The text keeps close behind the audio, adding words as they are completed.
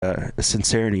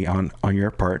sincerity on your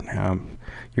part.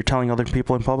 You're telling other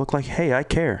people in public, like, hey, I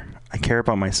care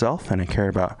about myself, and I care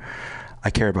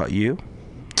about you.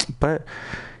 But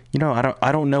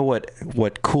I don't know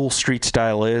what cool street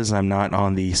style is. I'm not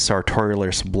on the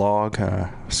Sartorialist blog,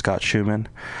 Scott Schumann.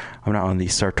 I'm not on the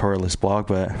Sartorialist blog,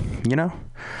 but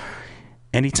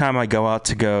anytime I go out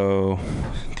to go,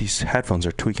 these headphones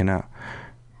are tweaking out.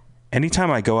 Anytime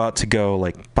I go out to go,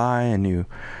 like, buy a new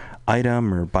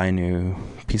item or buy a new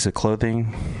piece of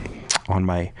clothing on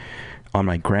my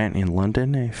grant in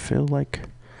London, I feel like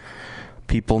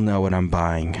people know what I'm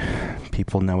buying.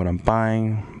 People know what I'm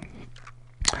buying.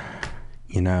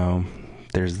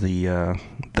 There's the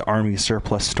Army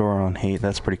surplus store on Haight.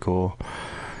 That's pretty cool.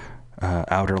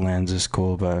 Outer Lands is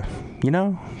cool, but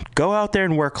go out there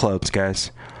and wear clothes,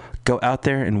 guys. Go out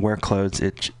there and wear clothes.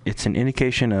 It's an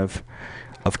indication of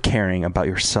caring about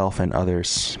yourself and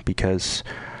others, because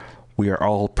we are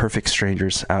all perfect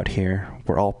strangers out here.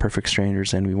 We're all perfect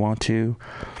strangers, and we want to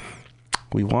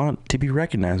be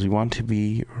recognized.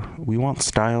 We want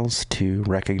styles to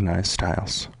recognize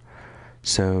styles.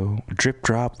 So drip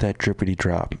drop that drippity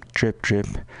drop. Drip drip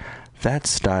that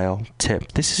style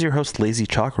tip. This is your host, Lazy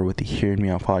Chalker, with the Hear Me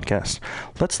Out podcast.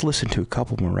 Let's listen to a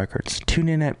couple more records. Tune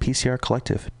in at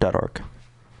PCRcollective.org.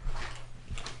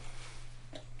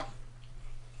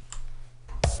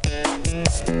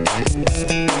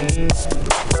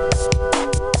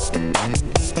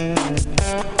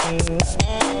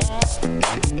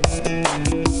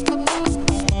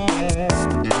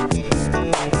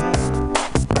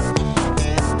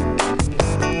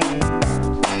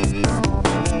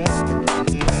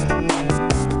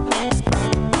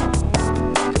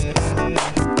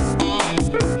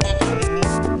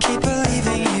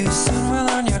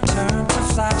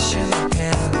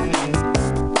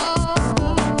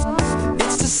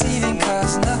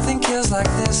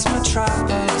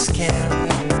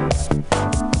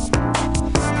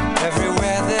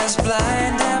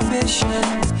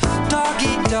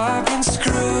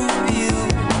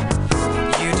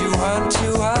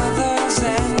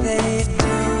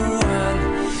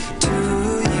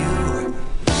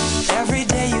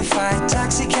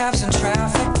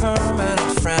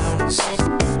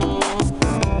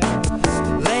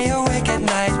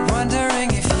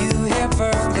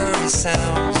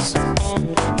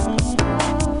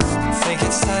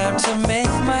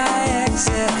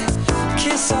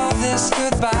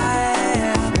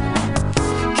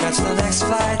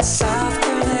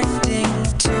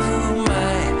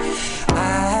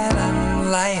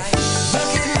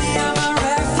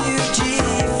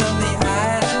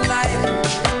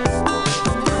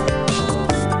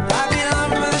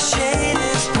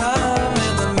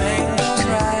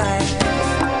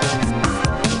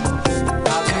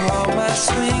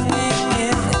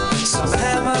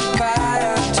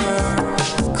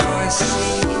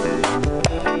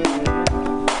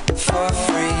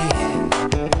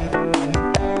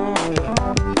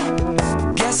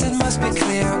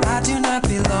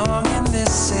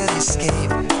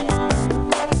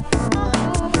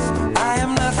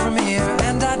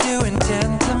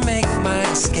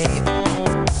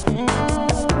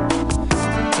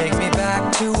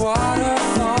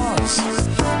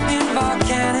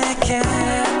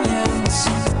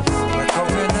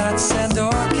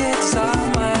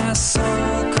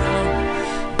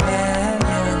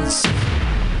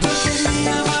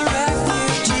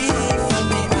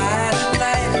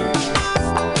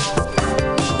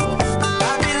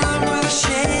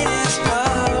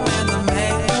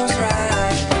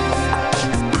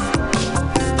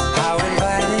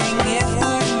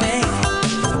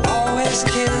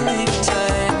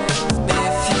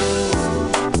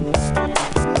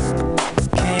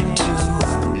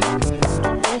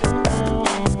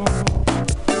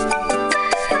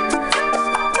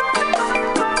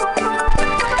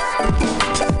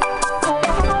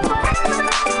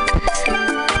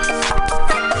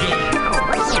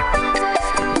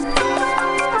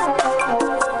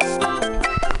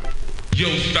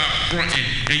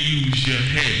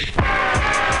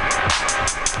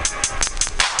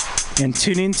 And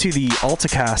tune in to the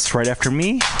AltaCast right after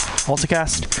me.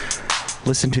 AltaCast.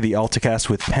 Listen to the AltaCast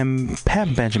with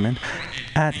Pam Benjamin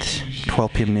at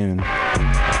 12 p.m. noon.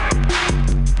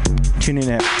 Tune in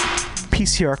at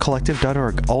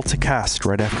PCRcollective.org. AltaCast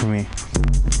right after me.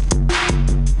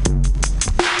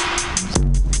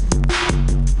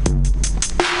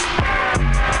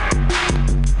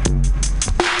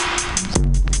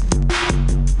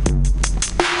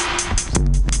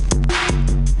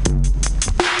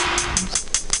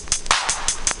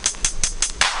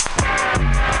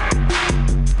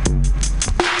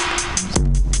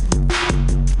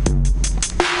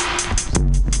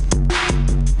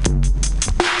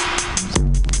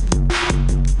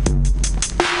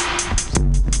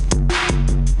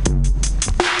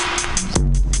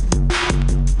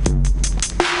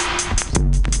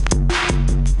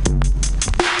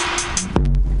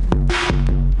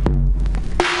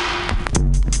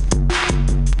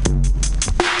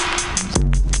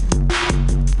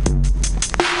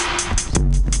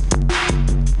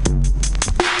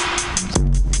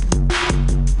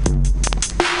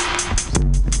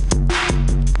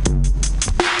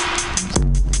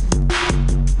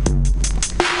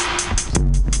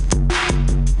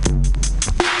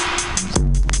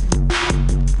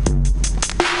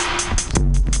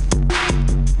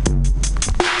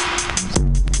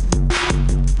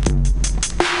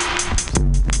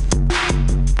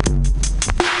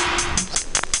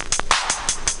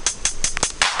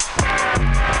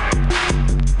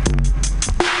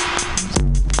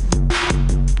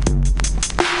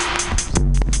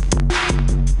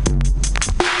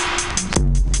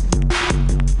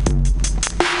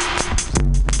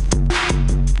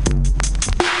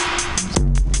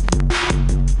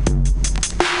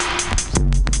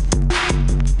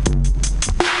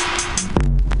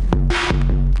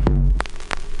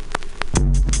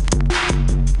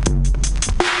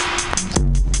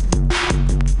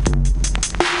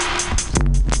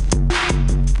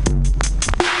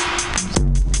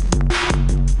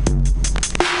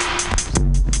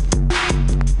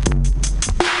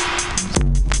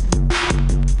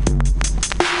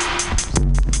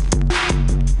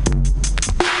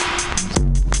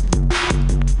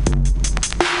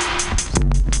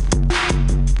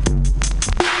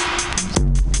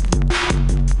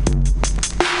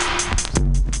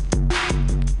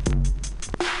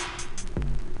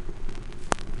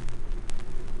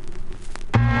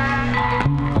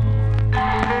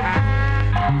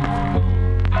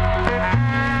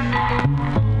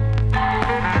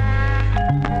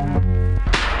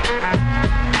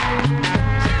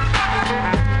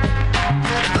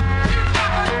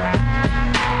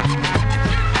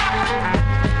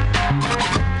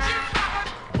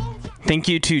 Thank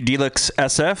you to Deluxe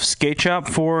SF Skate Shop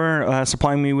for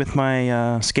supplying me with my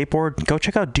skateboard. Go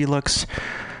check out Deluxe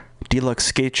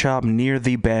Skate Shop near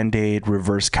the Band-Aid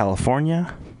Reverse,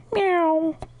 California.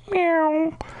 Meow,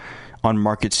 meow. On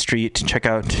Market Street. Check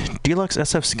out Deluxe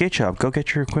SF Skate Shop. Go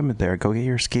get your equipment there. Go get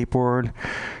your skateboard.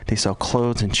 They sell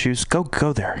clothes and shoes. Go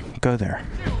there. Go there.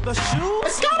 The shoes?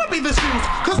 It's gotta be the shoes.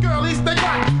 Cause girlies, they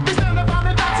crack. They stand up on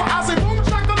the dot, so I say boom,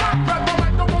 shakalaka. Grab the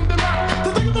mic, don't the mic.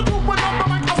 To think of the truth when I'm the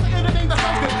mic, I'll say anything that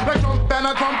sounds good. Like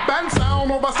jump and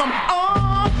sound over some,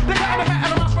 they got in the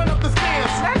hat and I'm run up the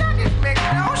stairs. Now that didn't make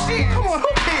no sense. Come on, who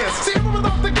cares? See, everyone's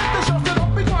out to get the show, so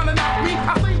don't be trying to knock me.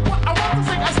 I say what I want to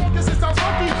say, as long as it sounds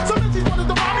funky. So then she's wanted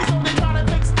to buy me, so they try to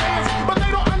take stands. But they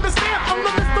don't understand, I'm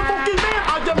the Mr. Funky Man.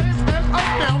 I am his man, up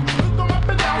down, lift them up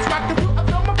and down, smack the boot, I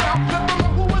feel my bound. Let them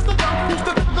know who is the dumb, who's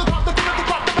the top, the king of the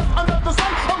crop, the best under the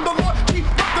sun. I'm the Lord, chief,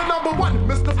 the number one,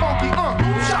 Mr. Funky, boom,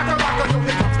 shakalaka, yo,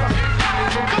 here comes the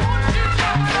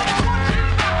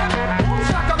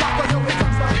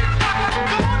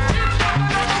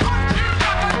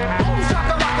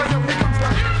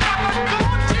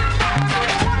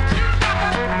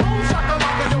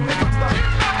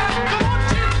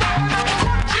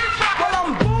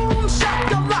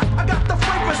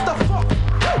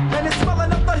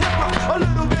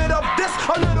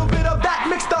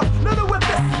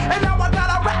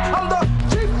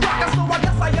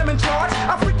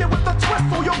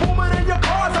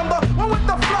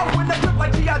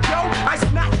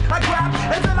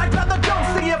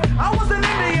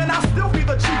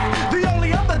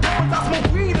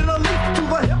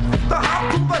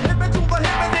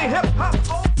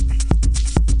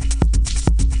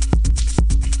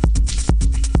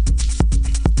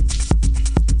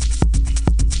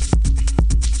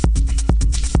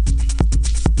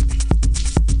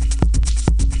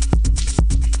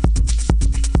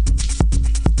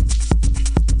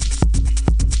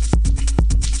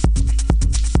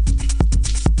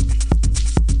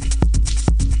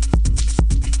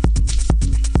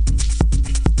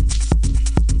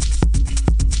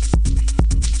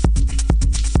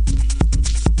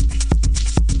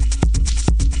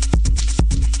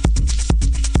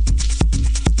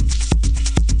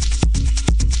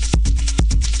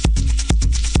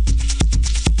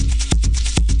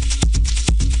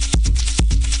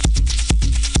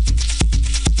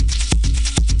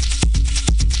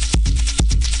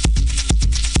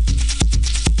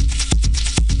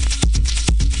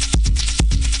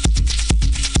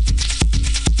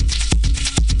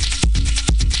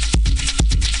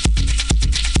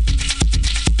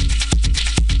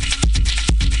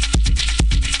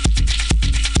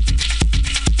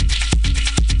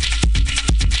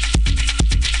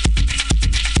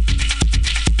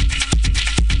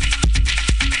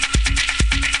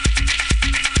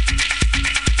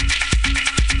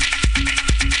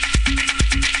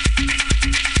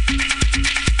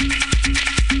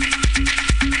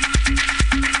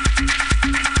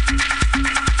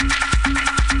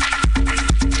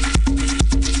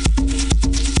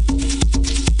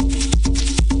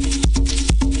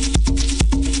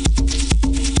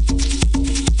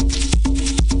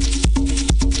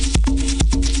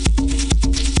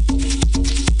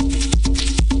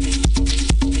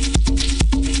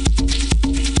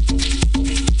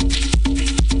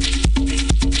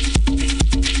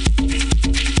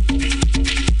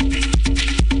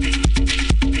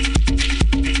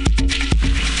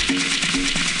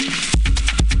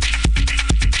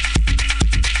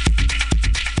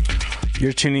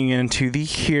You're tuning in to the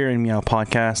Here and Meow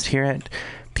podcast here at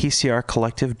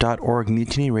pcrcollective.org,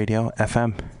 Mutiny Radio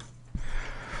FM.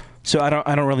 So I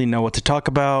don't really know what to talk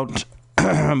about, but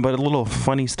a little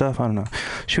funny stuff. I don't know.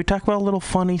 Should we talk about a little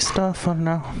funny stuff? I don't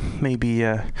know. Maybe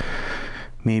in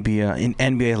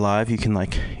NBA Live you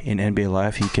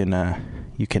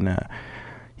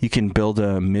can build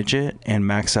a midget and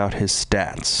max out his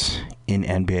stats in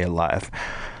NBA Live.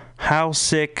 How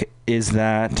sick is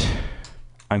that?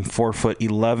 I'm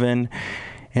 4'11",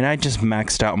 and I just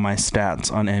maxed out my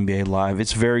stats on NBA Live.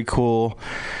 It's very cool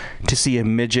to see a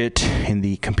midget in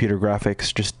the computer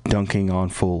graphics just dunking on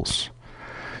fools.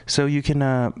 So you can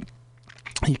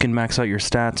max out your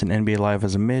stats in NBA Live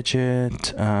as a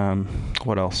midget.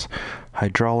 What else?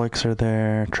 Hydraulics are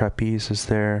there. Trapeze is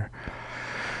there.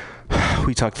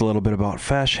 We talked a little bit about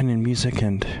fashion and music,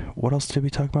 and what else did we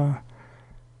talk about?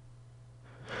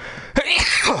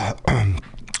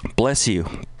 Bless you.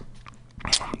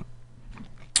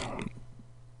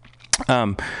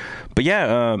 But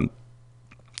yeah,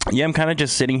 I'm kind of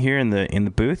just sitting here in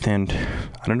the booth, and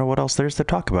I don't know what else there's to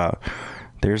talk about.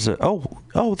 There's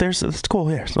it's cool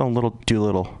here. So do a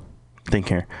little thing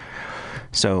here.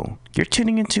 So you're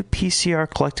tuning into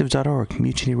PCRcollective.org,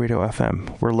 Mutiny Radio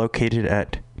FM. We're located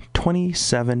at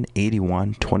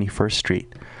 2781 21st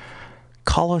Street.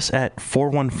 Call us at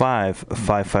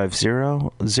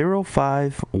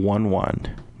 415-550-0511.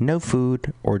 No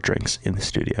food or drinks in the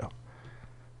studio.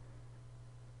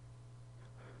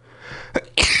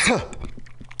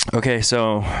 Okay,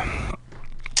 so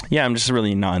yeah, I'm just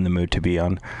really not in the mood to be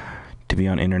on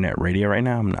internet radio right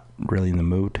now. I'm not really in the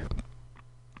mood.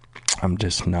 I'm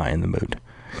just not in the mood.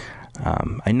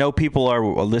 I know people are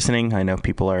listening. I know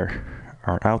people are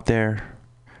out there.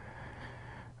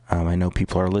 I know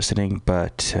people are listening,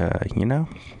 but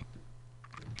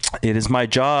it is my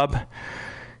job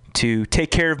to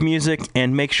take care of music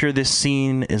and make sure this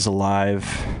scene is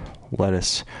alive.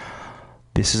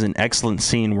 This is an excellent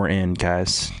scene we're in,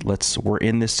 guys. We're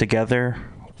in this together.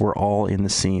 We're all in the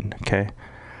scene, okay?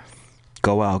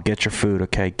 Go out, get your food,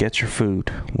 okay? Get your food.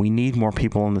 We need more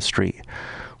people on the street.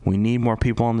 We need more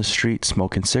people on the street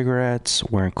smoking cigarettes,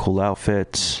 wearing cool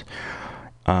outfits.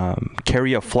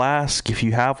 Carry a flask if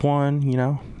you have one,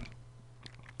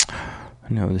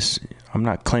 I'm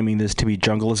not claiming this to be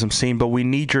jungleism scene, but we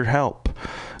need your help.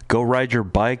 Go ride your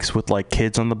bikes with like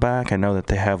kids on the back. I know that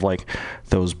they have like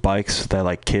those bikes that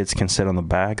like kids can sit on the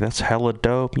back. That's hella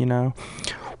dope,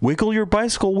 Wiggle your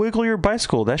bicycle.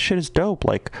 That shit is dope.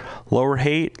 Like Lower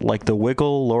Haight, like the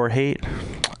Wiggle, Lower Haight.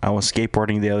 I was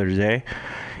skateboarding the other day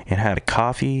and had a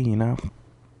coffee,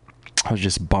 I was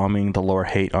just bombing the Lower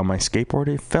Haight on my skateboard.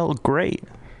 It felt great.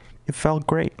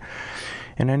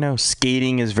 And I know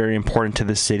skating is very important to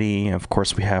the city. Of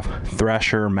course, we have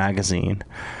Thrasher Magazine.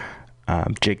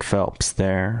 Jake Phelps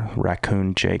there.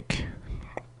 Raccoon Jake.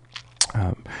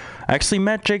 I actually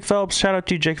met Jake Phelps. Shout out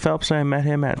to Jake Phelps. I met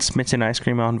him at Smitten Ice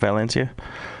Cream out in Valencia.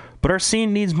 But our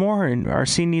scene needs more.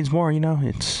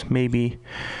 It's maybe...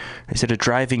 Is it a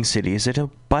driving city? Is it a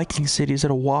biking city? Is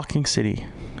it a walking city?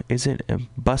 Is it a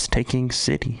bus-taking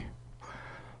city?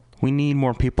 We need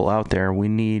more people out there. We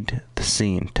need the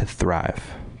scene to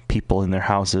thrive. People in their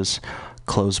houses,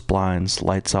 close blinds,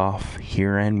 lights off,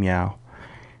 hear and meow.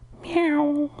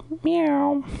 Meow,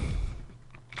 meow.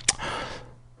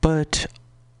 But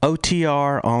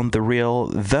OTR on the real,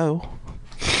 though,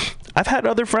 I've had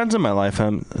other friends in my life.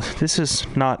 This is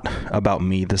not about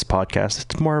me, this podcast.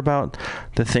 It's more about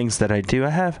the things that I do.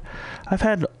 I've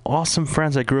had awesome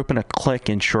friends. I grew up in a clique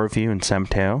in Shoreview in San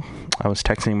Mateo. I was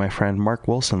texting my friend Mark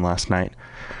Wilson last night.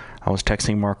 I was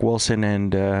texting Mark Wilson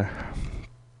and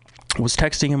was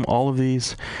texting him all of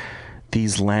these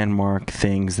landmark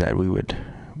things that we would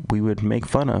make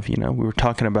fun of. We were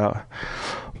talking about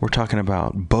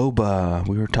boba.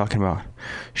 We were talking about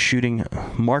shooting.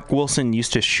 Mark Wilson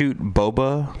used to shoot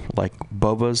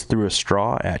bobas through a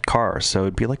straw at cars. So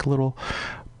it'd be like a little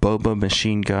boba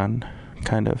machine gun,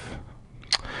 kind of.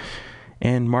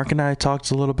 And Mark and I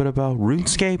talked a little bit about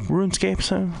RuneScape.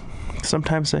 So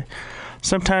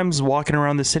sometimes walking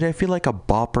around the city, I feel like a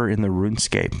bopper in the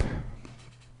RuneScape.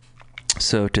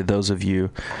 So to those of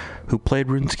you who played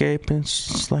RuneScape, it's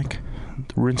just like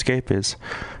RuneScape is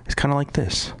kind of like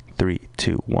this. 3,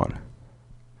 2, 1.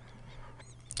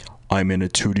 I'm in a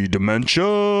 2D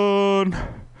dimension.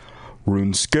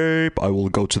 RuneScape, I will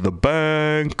go to the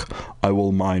bank. I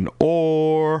will mine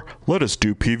ore. Let us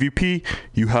do PvP.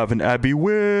 You have an Abbey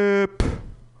Whip.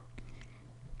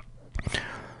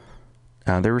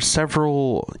 There were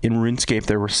several in RuneScape.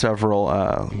 There were several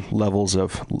levels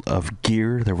of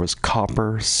gear. There was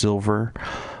copper, silver,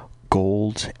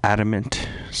 gold, adamant.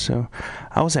 So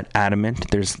I was at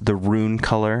adamant. There's the rune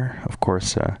color, of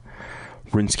course.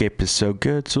 RuneScape is so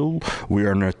good. So we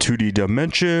are in a 2D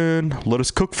dimension. Let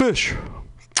us cook fish.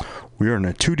 We are in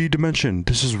a 2D dimension.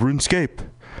 This is RuneScape.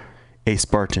 A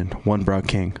Spartan, one brown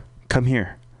king. Come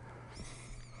here.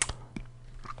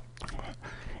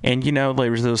 And,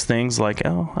 there's those things like,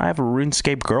 oh, I have a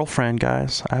RuneScape girlfriend,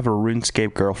 guys. I have a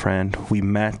RuneScape girlfriend. We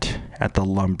met at the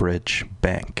Lumbridge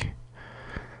Bank.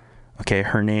 Okay,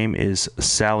 her name is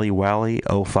Sally Wally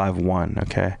 051,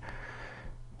 okay?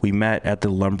 We met at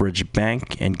the Lumbridge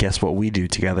Bank, and guess what we do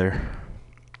together?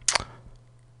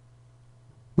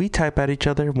 We type at each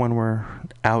other when we're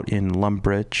out in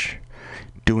Lumbridge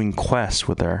doing quests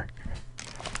with our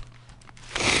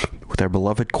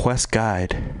beloved quest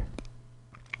guide.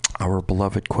 Our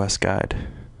beloved quest guide.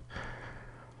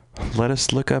 Let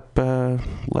us look up,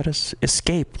 let us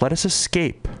escape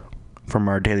from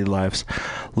our daily lives.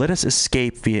 Let us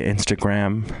escape via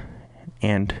Instagram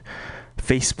and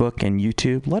Facebook and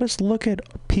YouTube. Let us look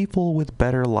at people with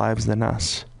better lives than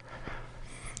us.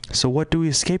 So what do we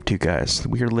escape to, guys?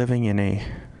 We are living in a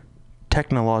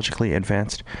technologically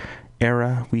advanced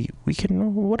era.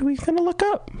 What are we going to look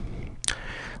up?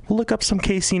 We'll look up some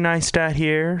Casey Neistat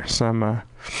here.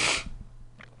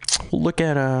 We'll look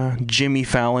at Jimmy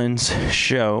Fallon's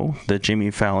show, the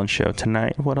Jimmy Fallon show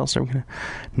tonight. What else are we gonna?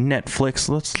 Netflix.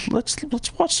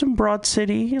 Let's watch some Broad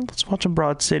City. Let's watch some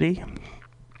Broad City.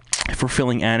 If we're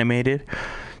feeling animated,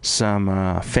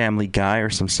 some Family Guy or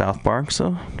some South Park.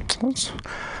 So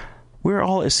we're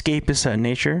all escapists at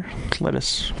nature. Let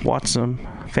us watch some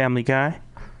Family Guy.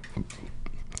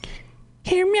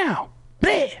 Here meow,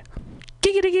 bleh,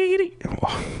 giggity giggity.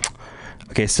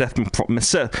 Okay, Seth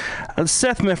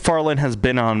MacFarlane has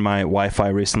been on my Wi-Fi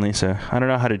recently, so I don't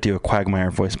know how to do a Quagmire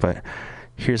voice, but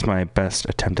here's my best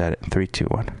attempt at it. 3, 2,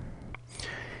 1.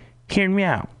 Hear me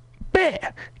out.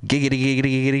 Bleh. Giggity, giggity,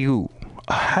 giggity, goo.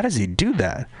 How does he do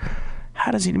that?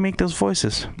 How does he make those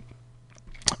voices?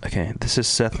 Okay, this is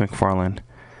Seth MacFarlane.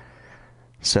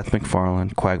 Seth MacFarlane,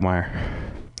 Quagmire.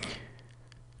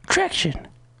 Traction.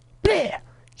 Bleh.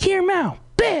 Hear me out.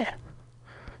 Bleh.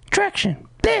 Traction.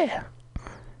 Bleh.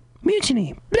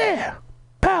 Mutiny, bleh,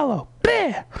 Paolo,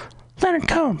 bleh, Leonard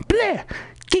Cohen, bleh,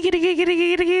 giggity, giggity,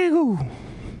 giggity, goo.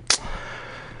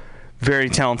 Very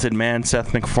talented man,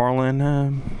 Seth MacFarlane.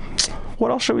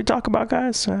 What else should we talk about,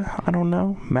 guys? I don't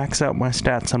know. Max out my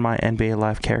stats on my NBA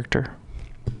Live character.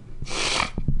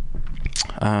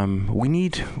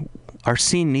 Our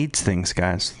scene needs things,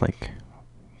 guys. Like,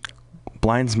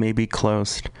 blinds may be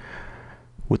closed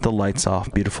with the lights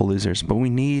off, beautiful losers, but we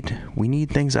need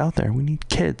things out there. We need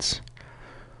kids.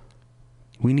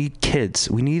 We need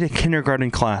kids. We need a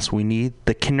kindergarten class. We need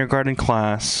the kindergarten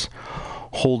class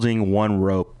holding one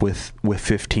rope with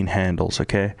 15 handles,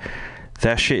 okay?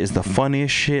 That shit is the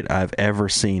funniest shit I've ever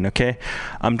seen, okay?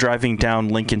 I'm driving down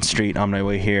Lincoln Street on my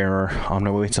way here, or on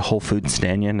my way to Whole Foods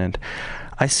Stanyan, and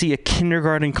I see a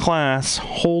kindergarten class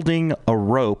holding a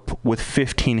rope with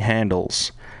 15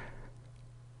 handles.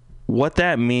 What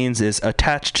that means is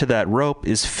attached to that rope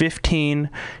is 15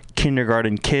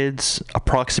 kindergarten kids,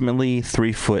 approximately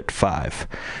 3'5".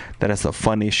 That is the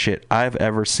funniest shit I've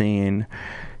ever seen.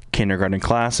 Kindergarten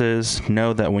classes,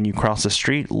 know that when you cross the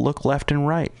street, look left and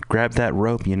right. Grab that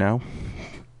rope, you know.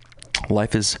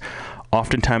 Life is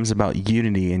oftentimes about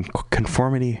unity and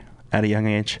conformity at a young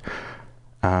age.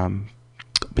 But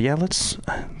yeah,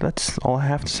 that's all I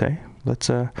have to say.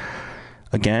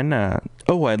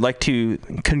 I'd like to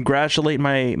congratulate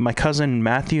my cousin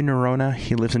Matthew Nerona.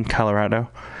 He lives in Colorado.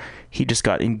 He just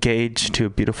got engaged to a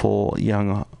beautiful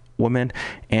young woman,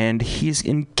 and he's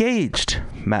engaged,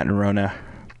 Matt Nerona,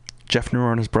 Jeff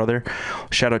Nerona's brother.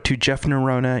 Shout out to Jeff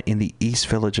Nerona in the East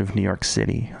Village of New York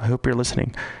City. I hope you're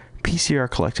listening.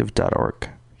 PCRcollective.org,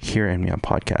 here in my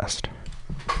podcast.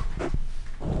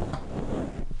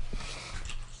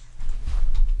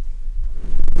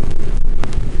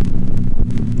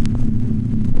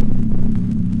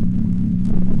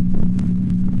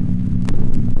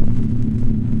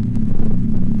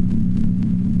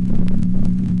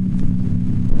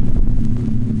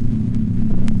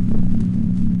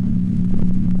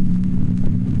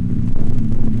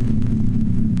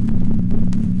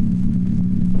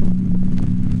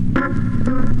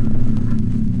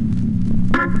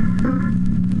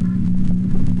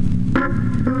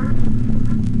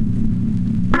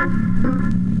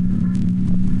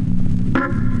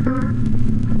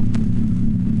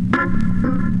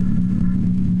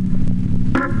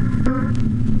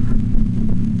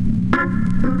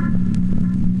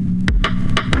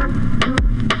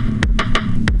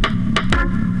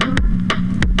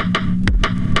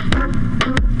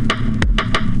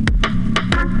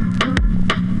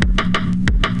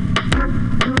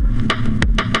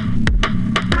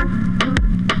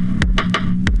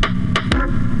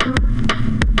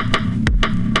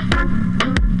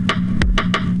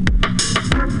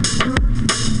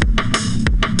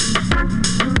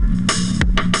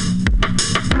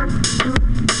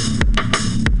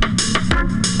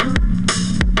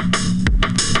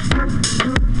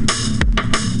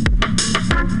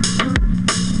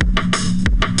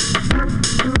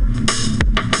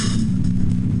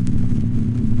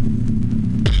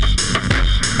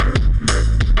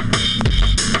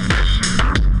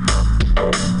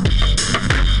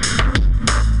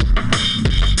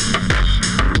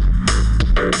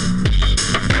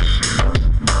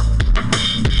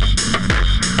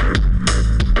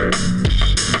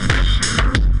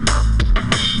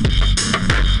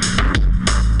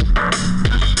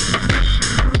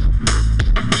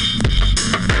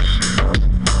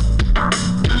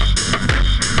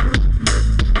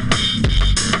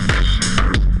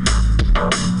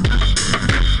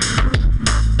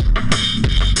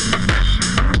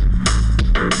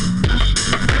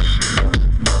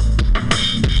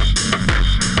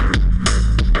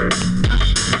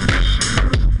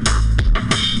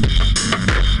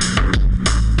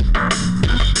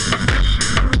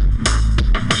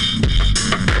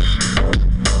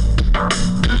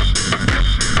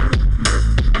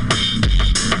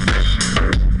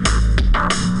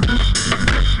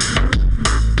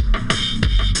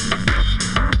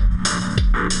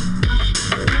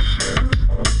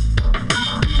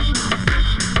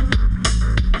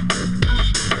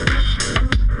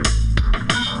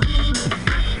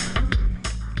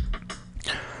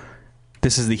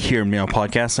 This is the Hear Me Out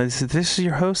podcast. This is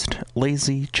your host,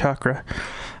 Lazy Chakra.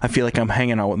 I feel like I'm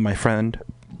hanging out with my friend,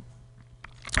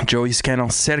 Joey Scannell,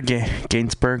 Sergey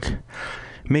Gainsbourg.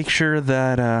 Make sure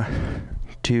that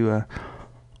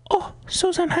oh,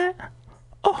 Susan Hat.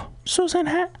 Oh, Susan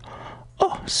Hat.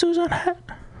 Oh, Susan Hat.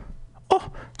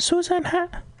 Oh, Susan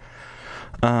Hat.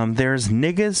 There's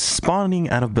niggas spawning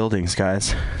out of buildings,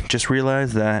 guys. Just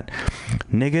realize that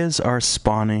niggas are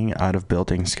spawning out of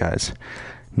buildings, guys.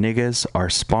 Niggas are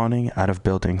spawning out of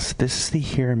buildings. This is the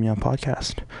Hear Me Out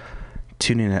podcast.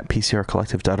 Tune in at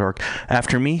pcrcollective.org.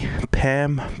 After me,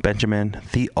 Pam Benjamin,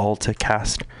 the Alta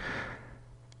cast.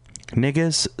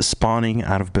 Niggas spawning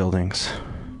out of buildings.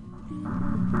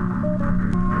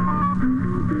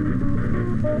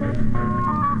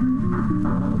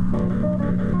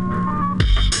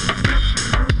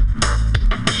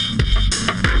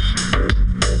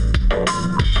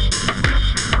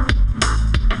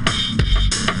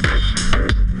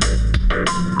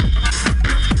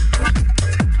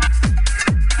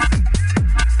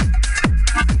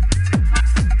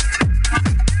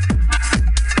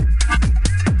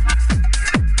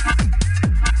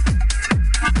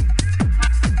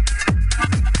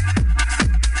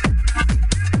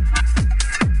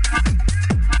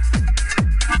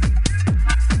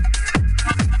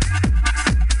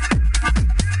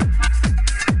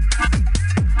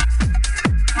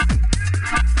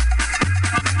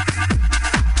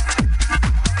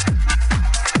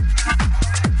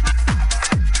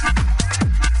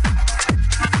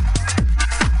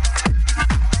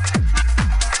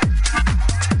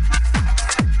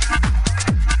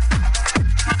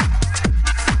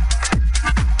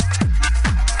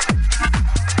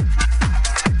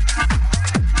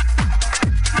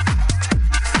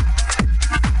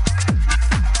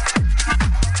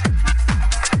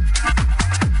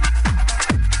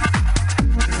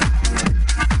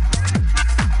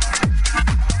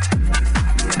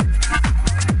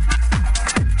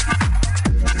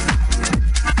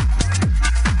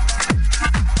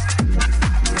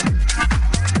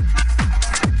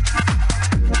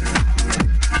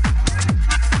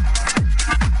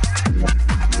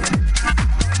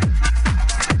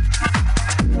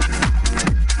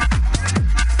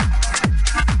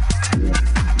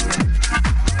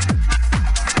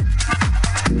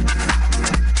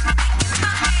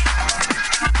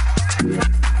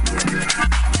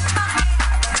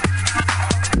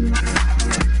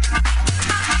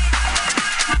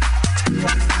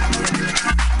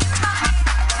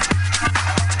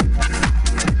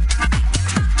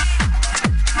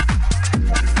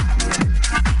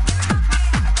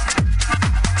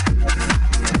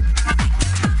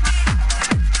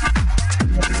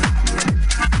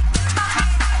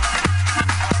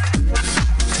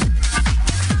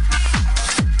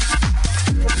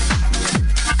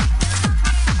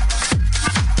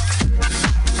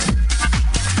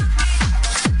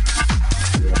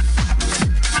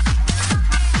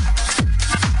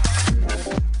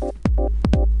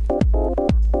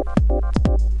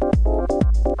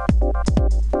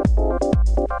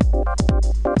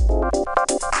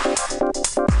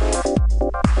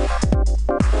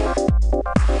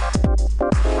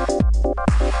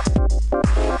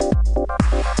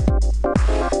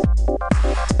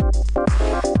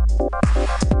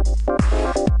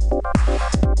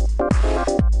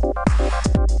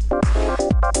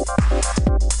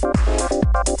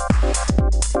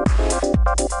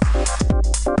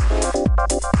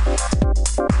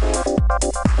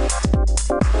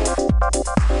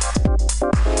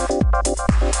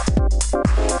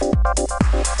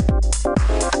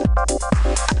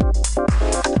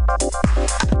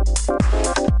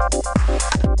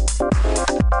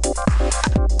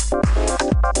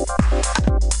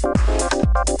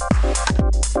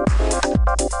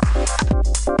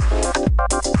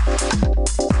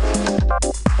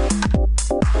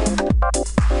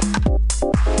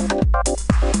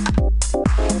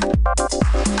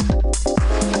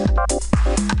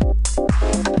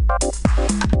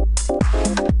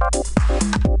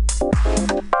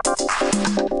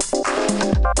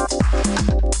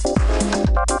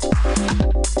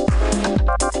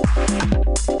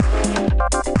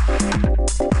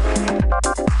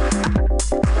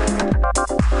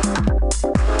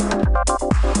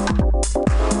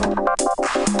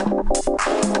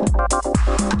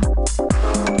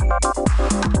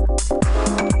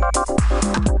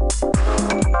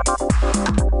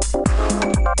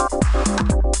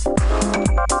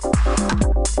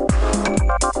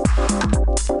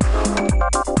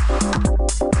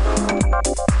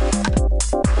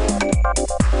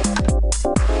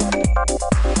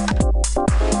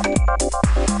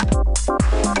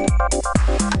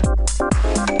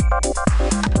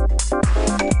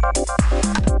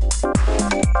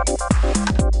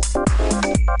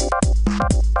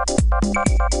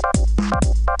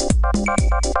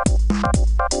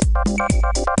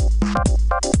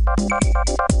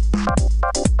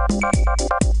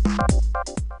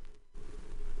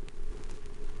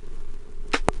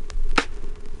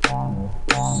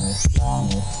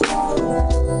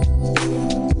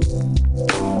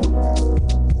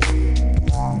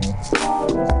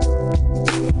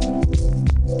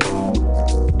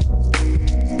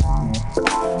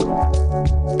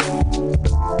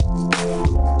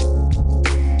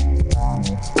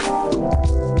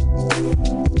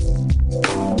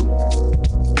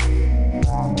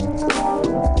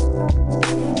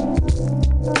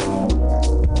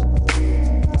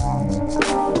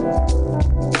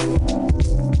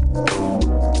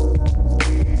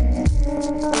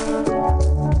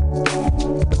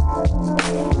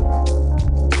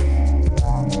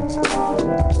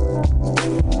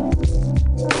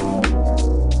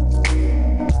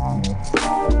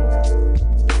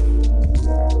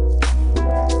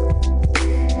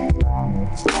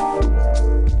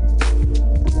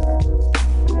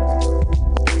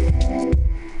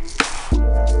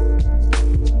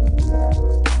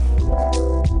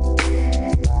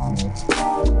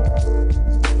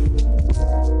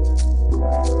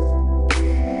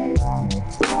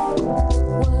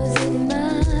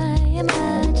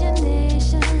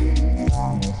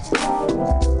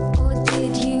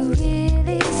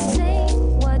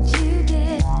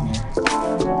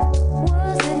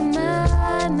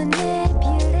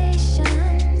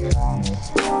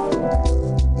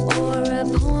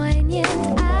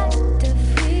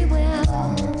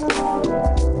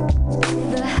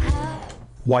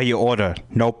 Why you order?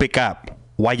 No pickup.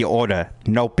 Why you order?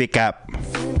 No pickup.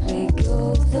 Simply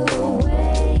go the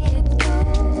way it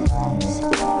goes.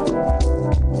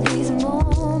 These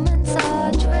moments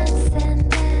are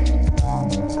transcendent. I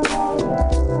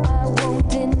won't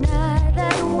deny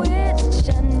that which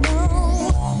I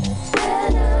know.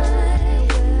 And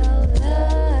I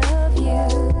will love you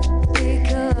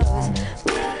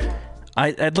because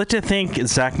I'd like to thank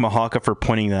Zach Mahaka for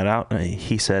pointing that out.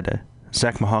 He said,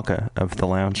 Zach Mahaka of the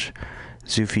lounge,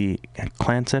 Zufi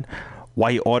Clan said,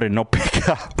 why you order no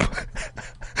pickup?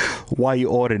 Why you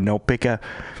order no pickup?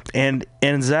 And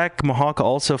Zach Mahaka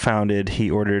also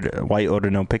he ordered Why You Order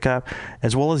No Pickup,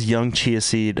 as well as Young Chia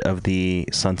Seed of the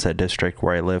Sunset District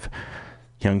where I live.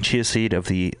 Young Chia Seed of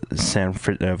the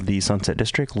Sunset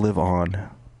District, live on,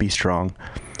 be strong,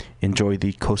 enjoy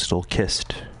the coastal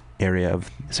kissed area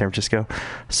of San Francisco.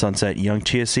 Sunset, Young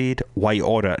Chia Seed, Why You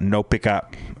Order No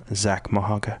Pickup, Zach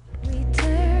Mahaka.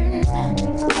 return,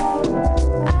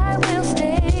 I will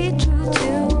stay true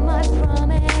to my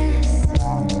promise.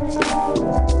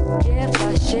 If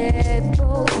I shed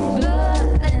both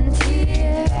blood and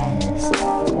tears,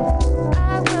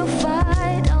 I will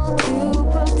fight on to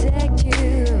protect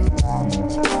you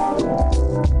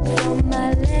from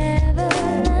my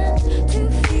Neverland to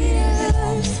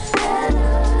fears. And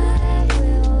I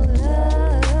will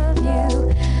love you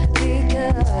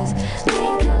because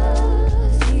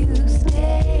you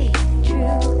stay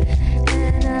true.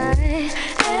 And I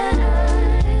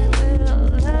will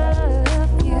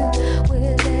love you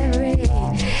with every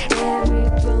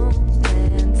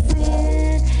romance in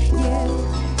you.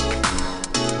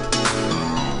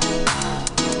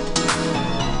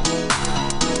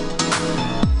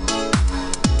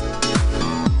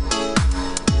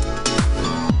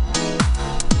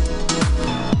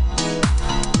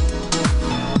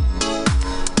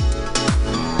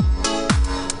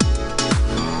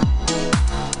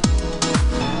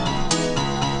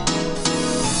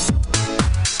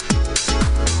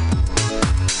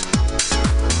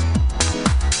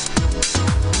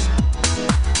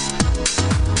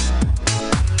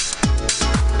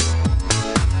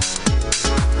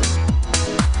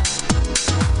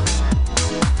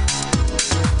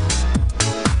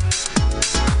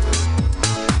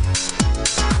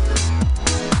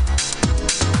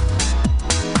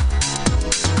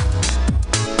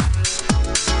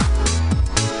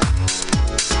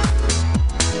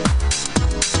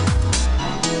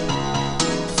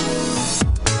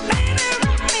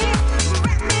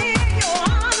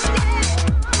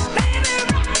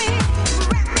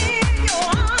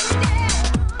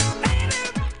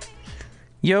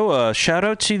 Yo, shout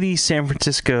out to the San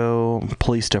Francisco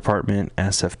Police Department,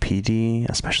 SFPD,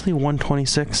 especially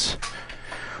 126.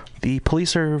 The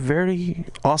police are very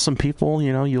awesome people.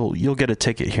 You know, you'll get a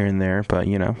ticket here and there, but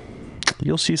you know,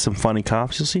 you'll see some funny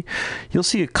cops. You'll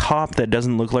see a cop that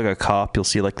doesn't look like a cop. You'll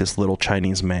see like this little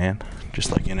Chinese man,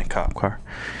 just like in a cop car.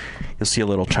 You'll see a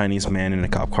little Chinese man in a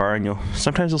cop car, and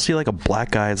sometimes you'll see like a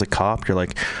black guy as a cop. You're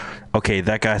like, okay,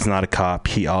 that guy's not a cop.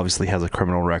 He obviously has a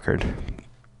criminal record.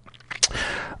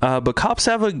 But cops,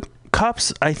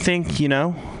 I think, you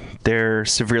know, they're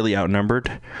severely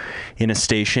outnumbered in a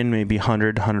station, maybe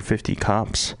 100, 150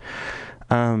 cops.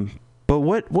 But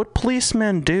what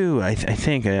policemen do, I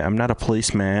think, I'm not a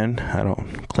policeman. I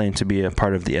don't claim to be a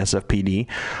part of the SFPD,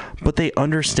 but they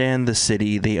understand the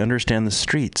city. They understand the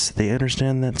streets. They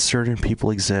understand that certain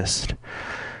people exist.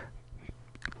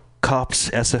 Cops,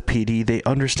 SFPD, they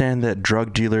understand that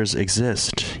drug dealers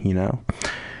exist, you know.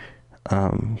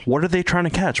 What are they trying to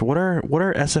catch? What are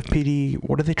SFPD?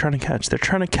 What are they trying to catch? They're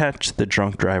trying to catch the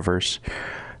drunk drivers.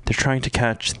 They're trying to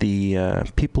catch the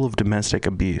people of domestic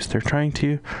abuse. They're trying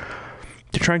to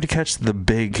catch the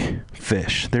big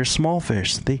fish. They're small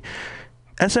fish. The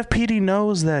SFPD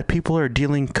knows that people are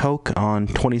dealing coke on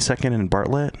 22nd and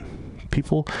Bartlett.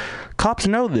 Cops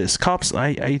know this. Cops,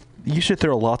 I used to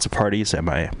throw lots of parties at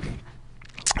my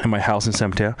house in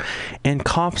San Mateo, and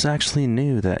cops actually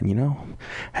knew that, you know,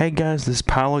 hey guys, this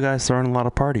Paolo guy's throwing a lot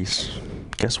of parties.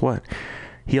 Guess what?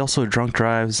 He also drunk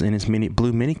drives in his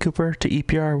blue Mini Cooper to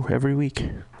EPR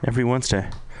every Wednesday.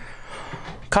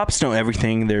 Cops know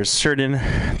everything. There's certain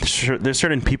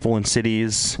people in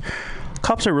cities.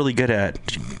 Cops are really good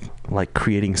at like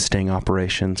creating sting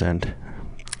operations and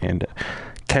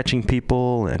catching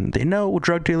people, and they know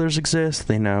drug dealers exist.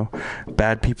 They know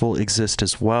bad people exist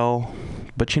as well.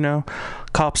 But, you know,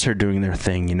 cops are doing their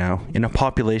thing, you know. In a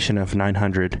population of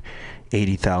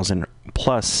 980,000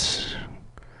 plus,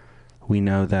 we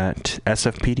know that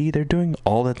SFPD, they're doing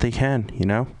all that they can, you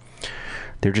know.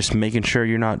 They're just making sure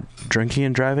you're not drinking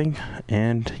and driving.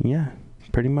 And, yeah,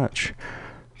 pretty much.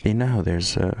 They know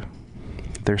there's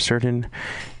There's certain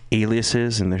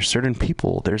aliases and there's certain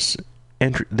people. There's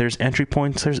entry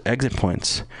points, there's exit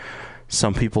points.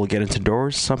 Some people get into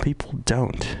doors, some people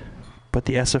don't. But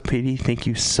the SFPD, thank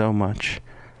you so much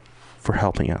for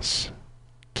helping us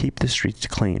keep the streets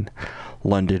clean.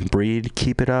 London Breed,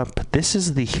 keep it up. This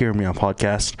is the Hear Me Out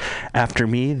podcast. After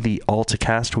me, the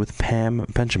AltaCast with Pam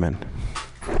Benjamin.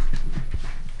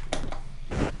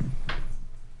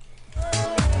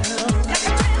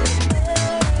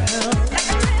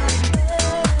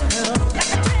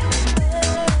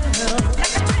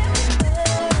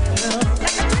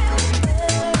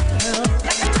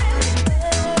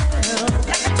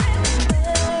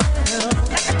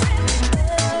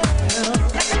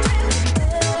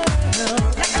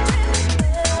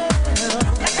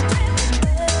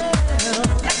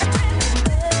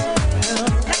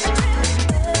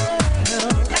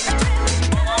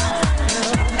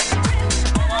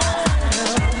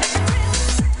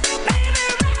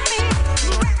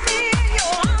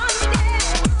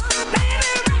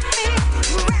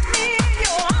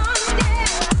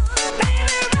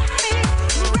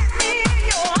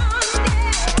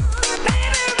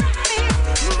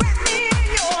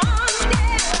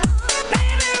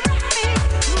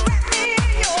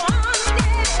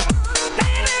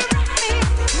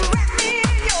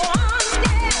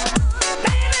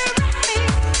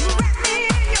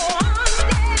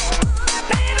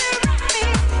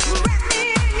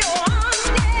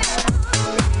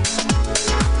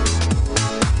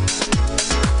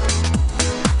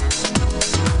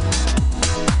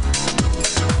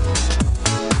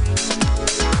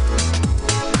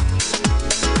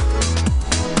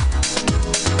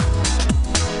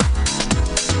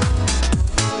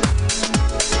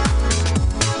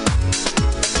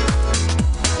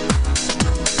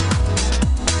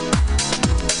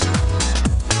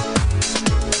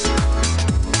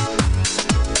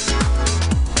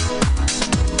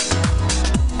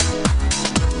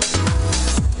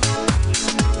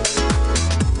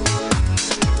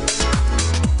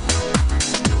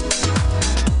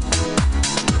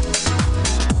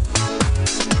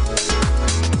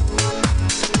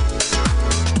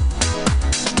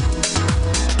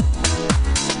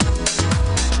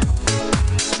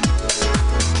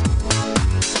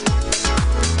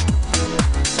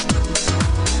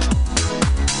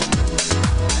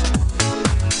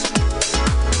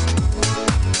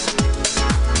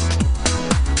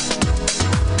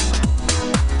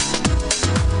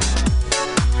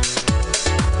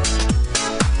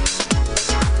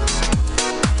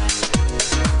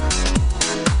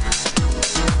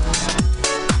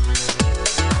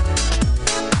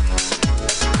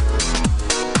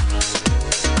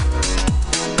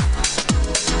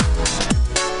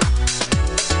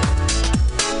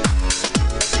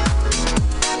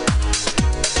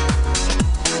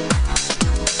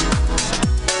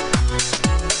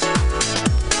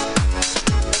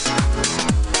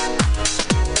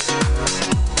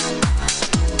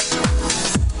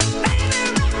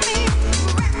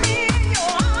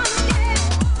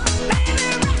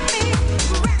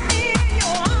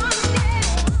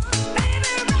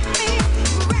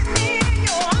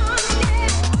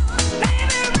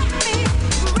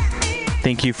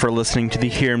 Thank you for listening to the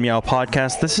Hear Me Out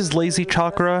podcast. This is Lazy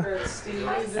Chakra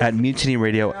at Mutiny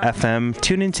Radio FM.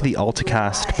 Tune into the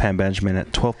AltaCast, Pam Benjamin,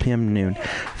 at 12 p.m. noon.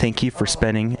 Thank you for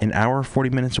spending an hour, 40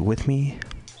 minutes with me.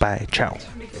 Bye. Ciao.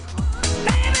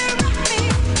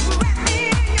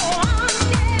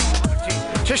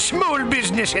 To small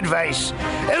business advice,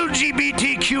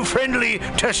 LGBTQ friendly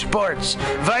to sports,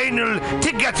 vinyl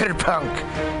to gutter punk.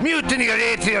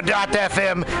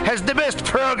 MutinyRadio.fm has the best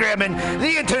programming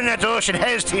the internet ocean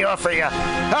has to offer you.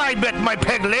 I bet my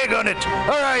peg leg on it,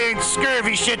 or I ain't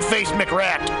scurvy shit-faced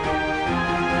McRat.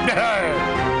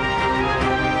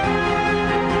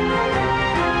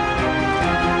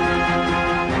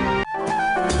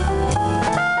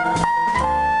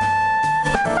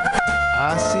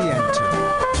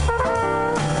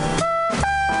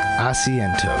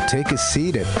 Asiento. Take a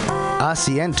seat at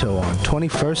Asiento on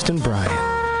 21st and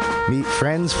Bryant. Meet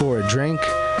friends for a drink,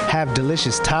 have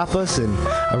delicious tapas, and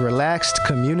a relaxed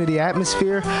community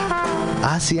atmosphere.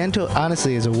 Asiento,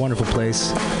 honestly, is a wonderful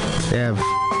place. They have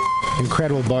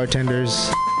incredible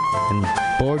bartenders and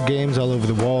board games all over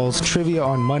the walls, trivia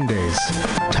on Mondays,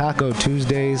 Taco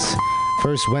Tuesdays,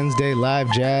 First Wednesday live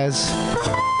jazz,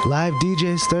 live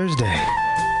DJs Thursday,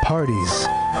 parties.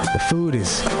 The food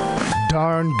is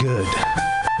darn good.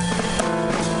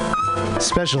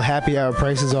 Special happy hour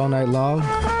prices all night long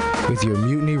with your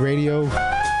Mutiny Radio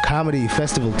Comedy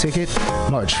Festival ticket,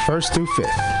 March 1st through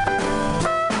 5th.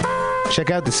 Check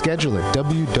out the schedule at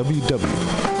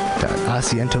www.mutinyradio.fm.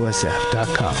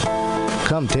 www.asientosf.com.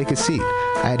 Come take a seat.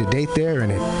 I had a date there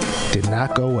and it did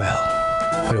not go well.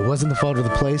 But it wasn't the fault of the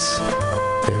place.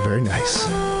 They're very nice.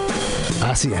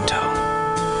 Asiento.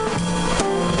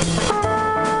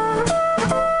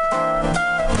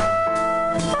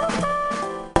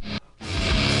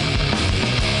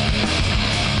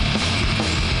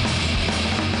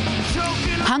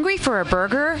 Hungry for a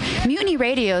burger? Mutiny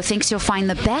Radio thinks you'll find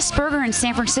the best burger in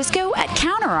San Francisco at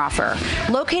Counteroffer,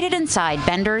 located inside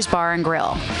Bender's Bar and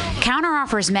Grill.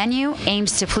 Counteroffer's menu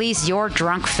aims to please your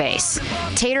drunk face.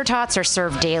 Tater tots are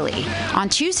served daily. On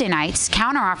Tuesday nights,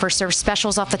 Counteroffer serves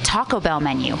specials off the Taco Bell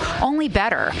menu, only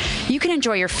better. You can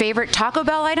enjoy your favorite Taco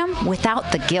Bell item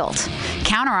without the guilt.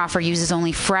 Counteroffer uses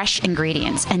only fresh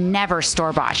ingredients and never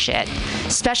store-bought shit.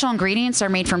 Special ingredients are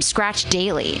made from scratch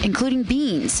daily, including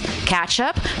beans,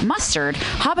 ketchup, mustard,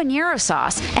 habanero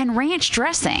sauce, and ranch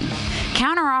dressing.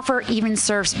 Counteroffer even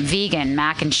serves vegan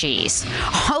mac and cheese.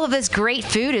 All of this great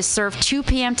food is served 2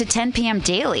 p.m. to 10 p.m.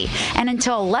 daily and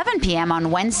until 11 p.m.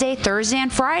 on Wednesday, Thursday,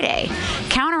 and Friday.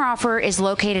 Counteroffer is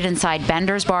located inside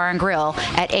Bender's Bar and Grill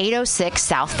at 806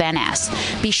 South Van Ness.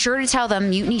 Be sure to tell them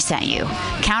Mutiny sent you.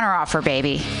 Counteroffer,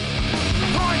 baby.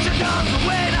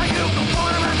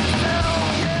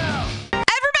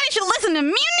 Everybody should listen to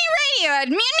Mutiny Radio at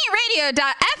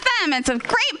MutinyRadio.fm. It's a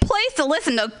great place to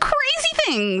listen to crazy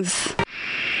things.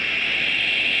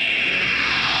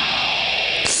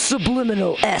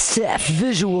 Subliminal SF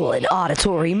Visual and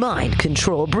Auditory Mind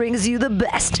Control brings you the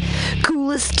best,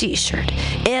 coolest t-shirt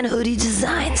and hoodie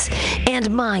designs and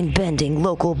mind-bending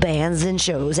local bands and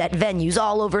shows at venues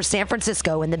all over San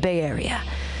Francisco and the Bay Area.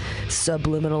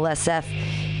 Subliminal SF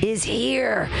is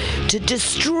here to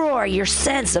destroy your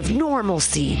sense of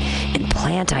normalcy and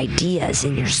plant ideas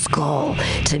in your skull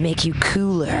to make you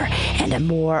cooler and a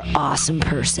more awesome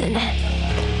person.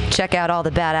 Check out all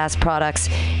the badass products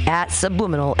at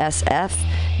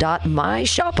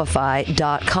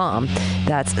subliminalsf.myshopify.com.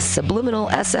 That's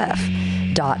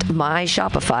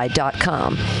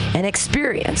subliminalsf.myshopify.com and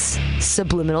experience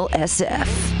Subliminal SF.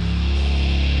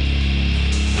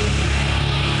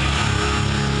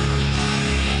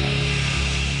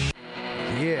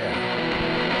 Yeah.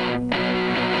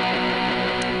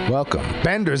 Welcome.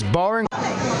 Bender's Bar and...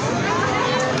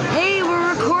 Hey, we're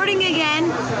recording again.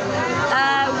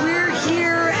 We're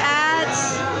here at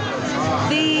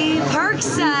the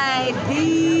Parkside.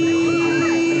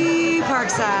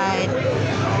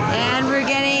 And we're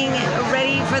getting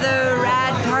ready for the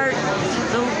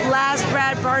last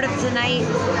rad part of tonight.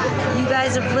 You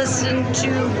guys have listened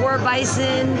to War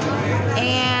Bison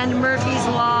and Murphy's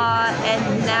Law,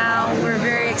 and now we're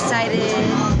very excited.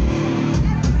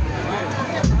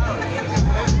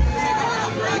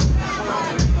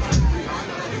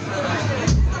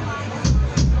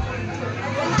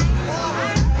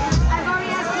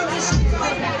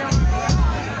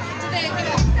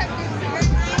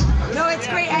 No, it's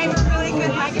great. I have a really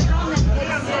good microphone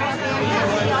that plays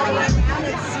all the way around.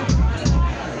 It's super awesome.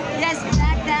 Yes,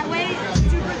 back that way.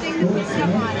 Super thing to put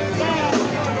stuff on it.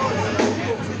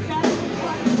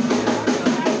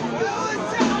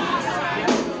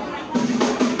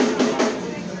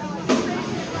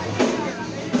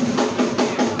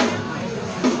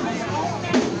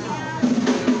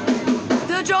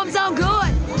 The drums sound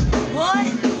good. What?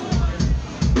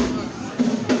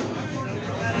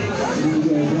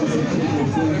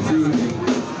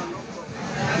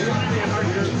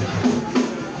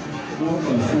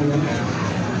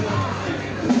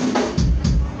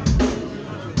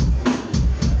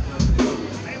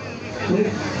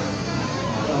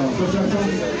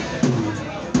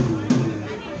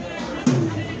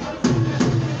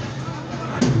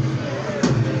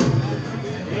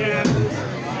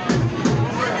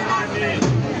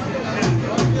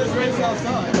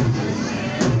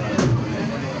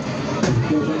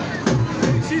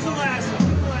 She's the last one.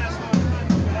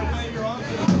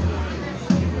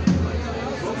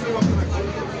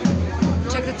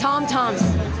 Check the tom-toms.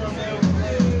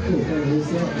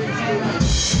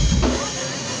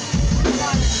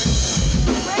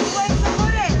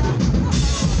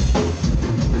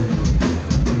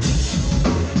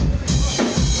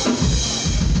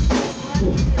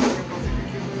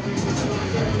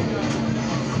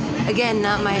 Again,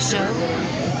 not my show.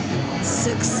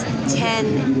 6,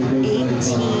 10,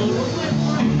 18.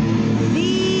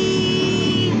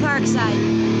 The Parkside.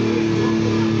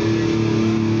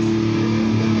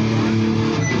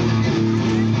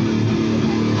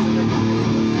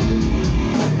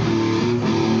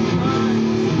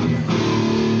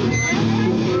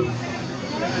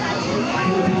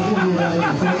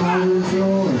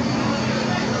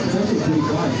 It's actually pretty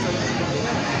quiet.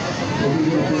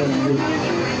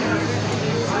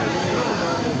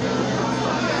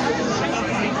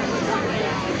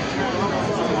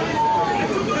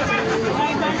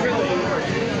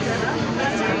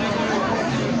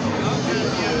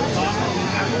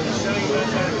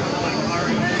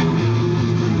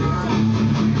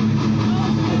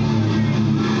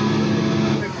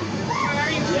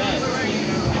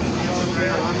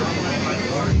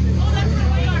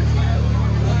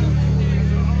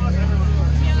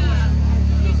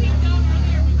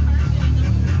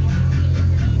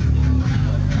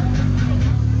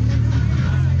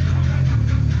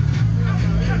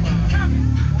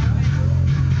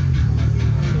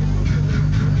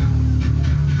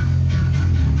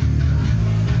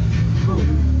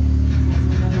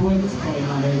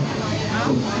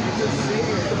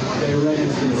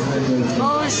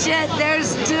 Oh shit, they're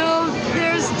still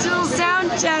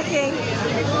sound checking.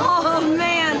 Oh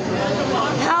man,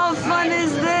 how fun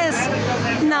is this?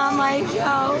 Not my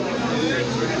show.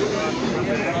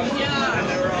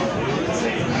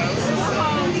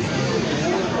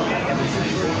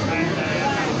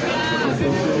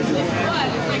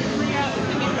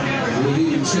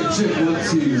 Hey, check, 1,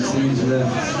 2, stage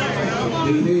left.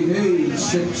 Hey,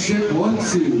 check, 1,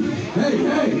 2. Hey.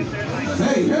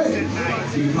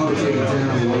 You can probably take it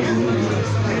down.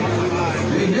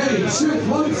 Hey, check,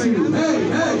 1, 2. Hey.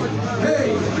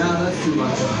 Nah, that's too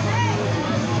much.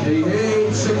 Hey,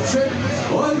 check,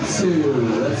 1, 2.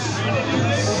 That's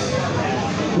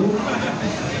cool.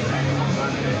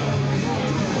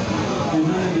 And I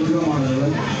have the drum on it,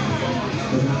 right?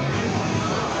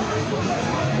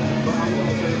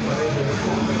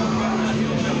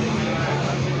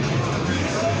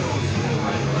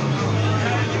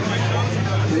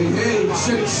 Hey,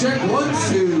 check, 1,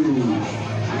 2.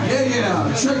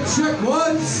 Yeah, check,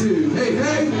 1, 2.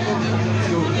 Hey.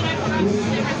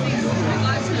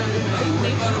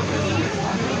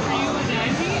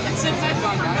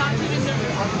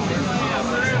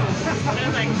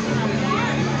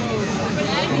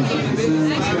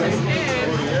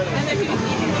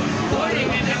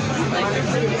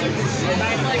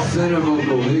 Center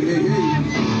vocal. Hey.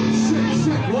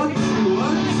 Check, 1, 2,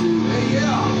 1, 2. Hey,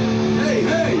 yeah.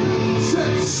 Hey.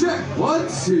 Check, 1,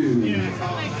 2.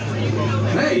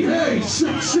 Hey,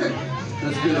 check.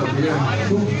 That's good up here.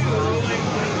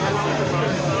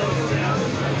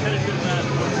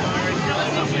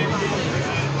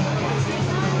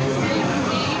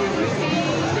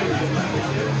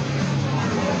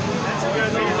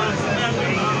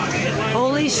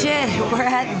 Holy shit, we're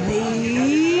at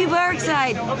the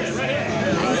Parkside. I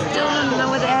still don't know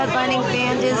what the headlining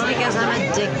band is because I'm a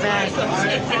dickbag.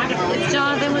 If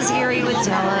Jonathan was here, he would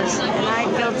tell us, and I'd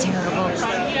feel terrible.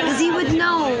 Because he would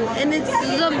know, and it's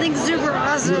something super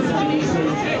awesome.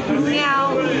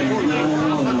 Meow.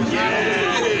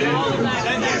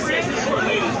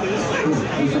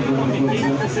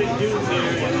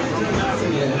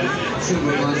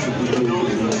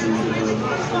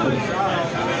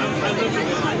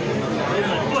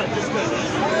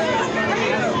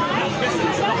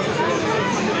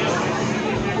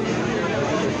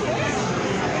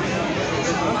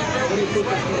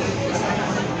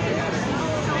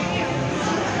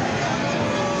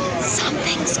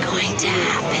 Something's going to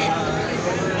happen,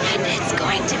 and it's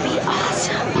going to be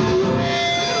awesome.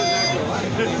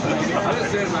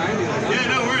 Yeah,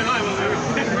 no, we're live over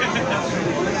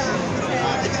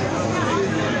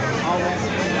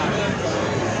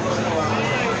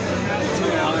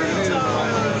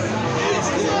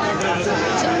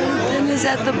Jonathan is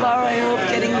at the bar, I hope,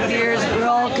 getting beers. We're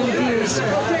all confused.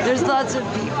 There's lots of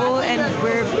people, and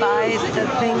we're by the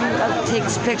thing that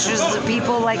takes pictures of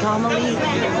people like homily.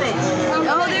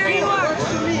 Oh, there you are.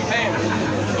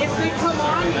 If we come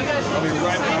on, you guys will be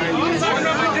right behind you.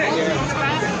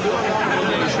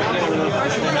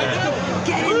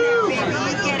 Get in there, baby.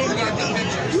 Get in there, baby.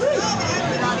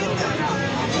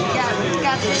 Yeah, we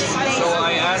got this space. So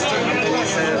I asked her, and he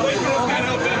said,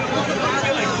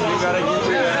 you gotta give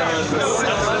me the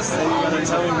set list, and you gotta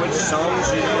tell me which songs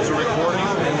you guys are recording,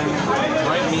 and then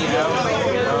write me out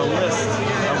a list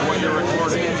of what you're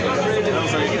recording. And I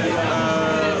was like,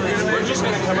 we're just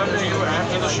gonna come up to you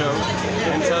after the show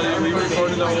and tell you we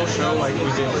recorded the whole show like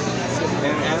we did.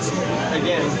 And ask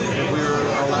again if we were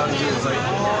allowed to do it. It's like,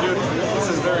 dude, this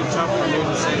is very tough for me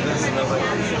to say this. And I was like,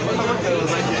 I looked at it, I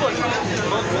was like, look,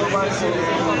 both Levi's and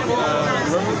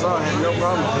Murphy's had no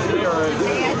problem because we are,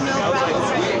 I was like,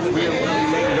 we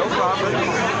make no profit.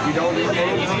 We don't do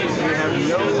anything. We have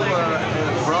no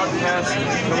broadcast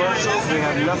commercials. We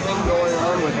have nothing going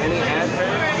on with any ad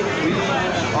fare. We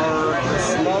are the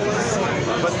smallest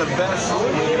but the best. We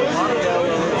get a lot of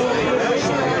downloads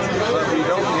internationally, but we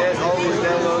don't get all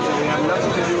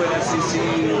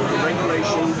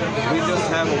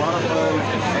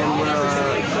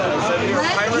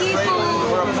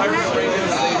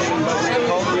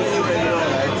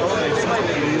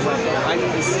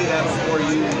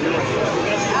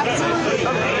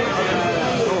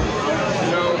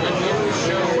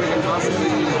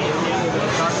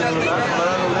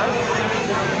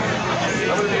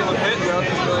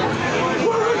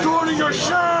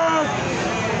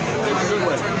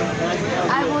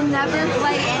I will never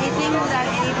play anything without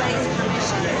anybody's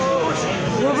permission.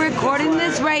 We're recording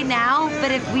this right now,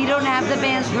 but if we don't have the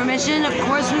band's permission, of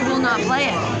course we will not play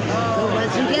it. But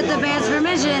once we get the band's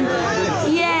permission,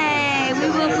 yay, we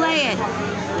will play it.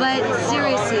 But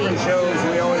seriously. Shows,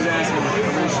 we always ask them for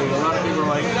permission. A lot of people are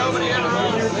like, nobody ever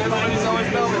knows. Everybody's always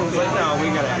Melvin. It's like, no, we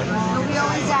gotta have it. But we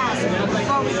always ask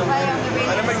before we play on the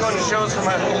radio. I've been going to shows for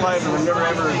my whole life and I've never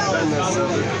ever done this, so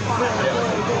yeah.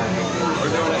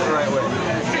 We're doing it the right way.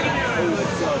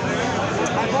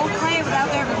 I won't play it without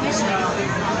their permission.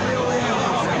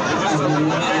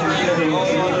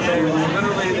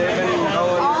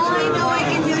 All I know I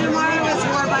can do tomorrow is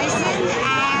War Bison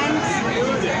and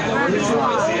Murphy's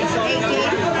Law.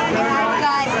 And I've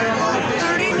got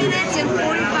 30 minutes and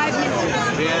 45 minutes.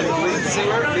 And lead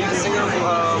singer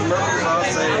Murphy's Law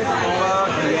say,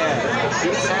 fuck yeah. He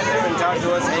sat there and talked to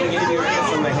us and gave you a kiss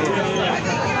on the hand.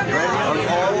 Right? On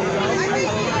all.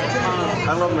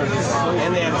 I love Murphy's Law.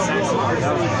 And they had a saxophone.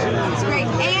 That was It's great.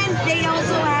 And they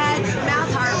also had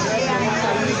mouth harp. They had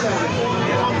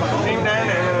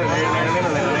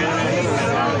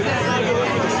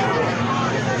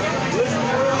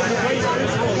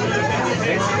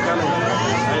Thanks for coming.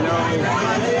 I know.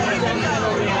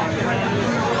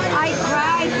 I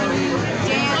cried when you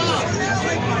danced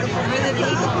for the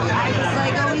people. I was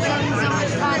like always having so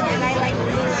much fun, and I like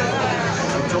really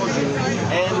I told you.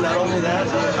 And not only that,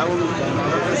 I was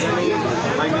representing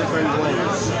my good friend Blaine.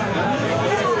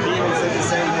 He even said the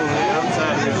same thing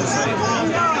outside. He was just like,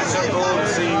 it's so cool to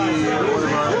see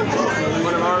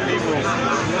one of our people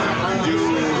do.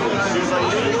 She was like,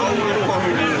 you don't want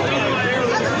me to do it.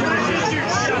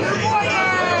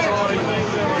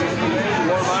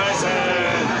 More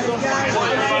bison.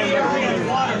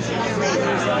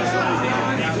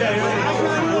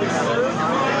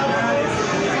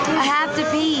 I have to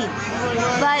pee,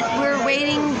 but we're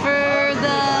waiting for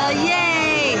the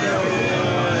yay.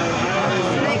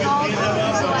 They called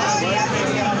who's the lesbian?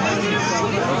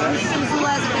 Who's the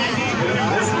lesbian?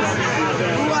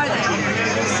 Who are they?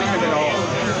 Sick of it all.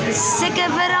 Sick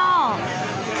of it all.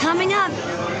 Coming up.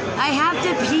 I have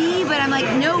to pee, but I'm like,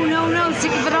 no,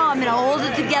 sick of it all. I'm gonna hold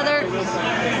it together.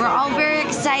 We're all very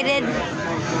excited.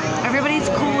 Everybody's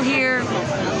cool here.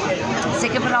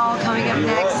 Sick of it all coming up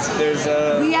next.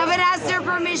 We haven't asked their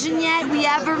permission yet. We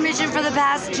have permission for the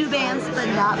past two bands, but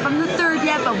not from the third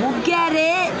yet, but we'll get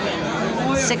it.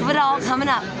 Sick of it all coming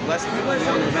up. Let's go to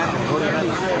the bathroom. Go to the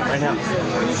bathroom. Right now.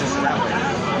 It's just that way.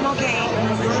 I'm okay.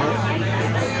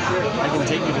 I can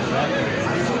take you to the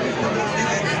bathroom.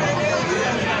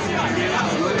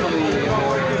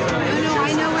 No,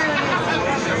 I know where it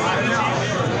is.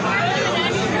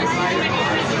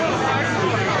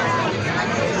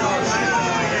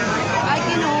 I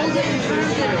can hold it through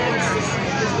the next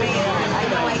band. I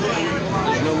know I can.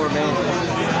 There's no more bands.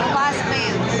 The last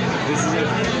band. This is it.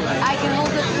 I can hold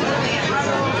it through the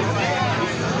band.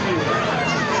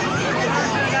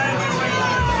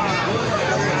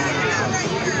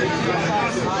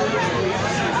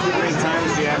 How many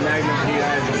times do you have Magnum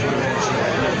PI before that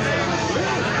shit?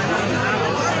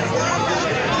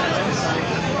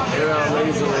 You're all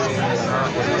lazily.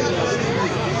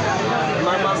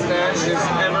 My mustache is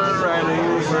ever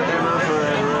riding forever.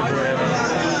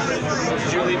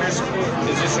 Did you leave your...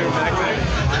 Is this your backpack?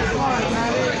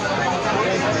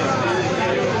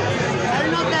 I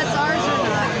don't know if that's ours or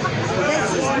not. This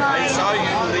is mine. I saw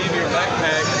you leave your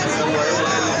backpack somewhere.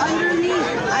 Underneath.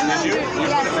 I'm Did you? under. You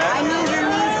Yes, put it back? I'm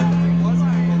underneath.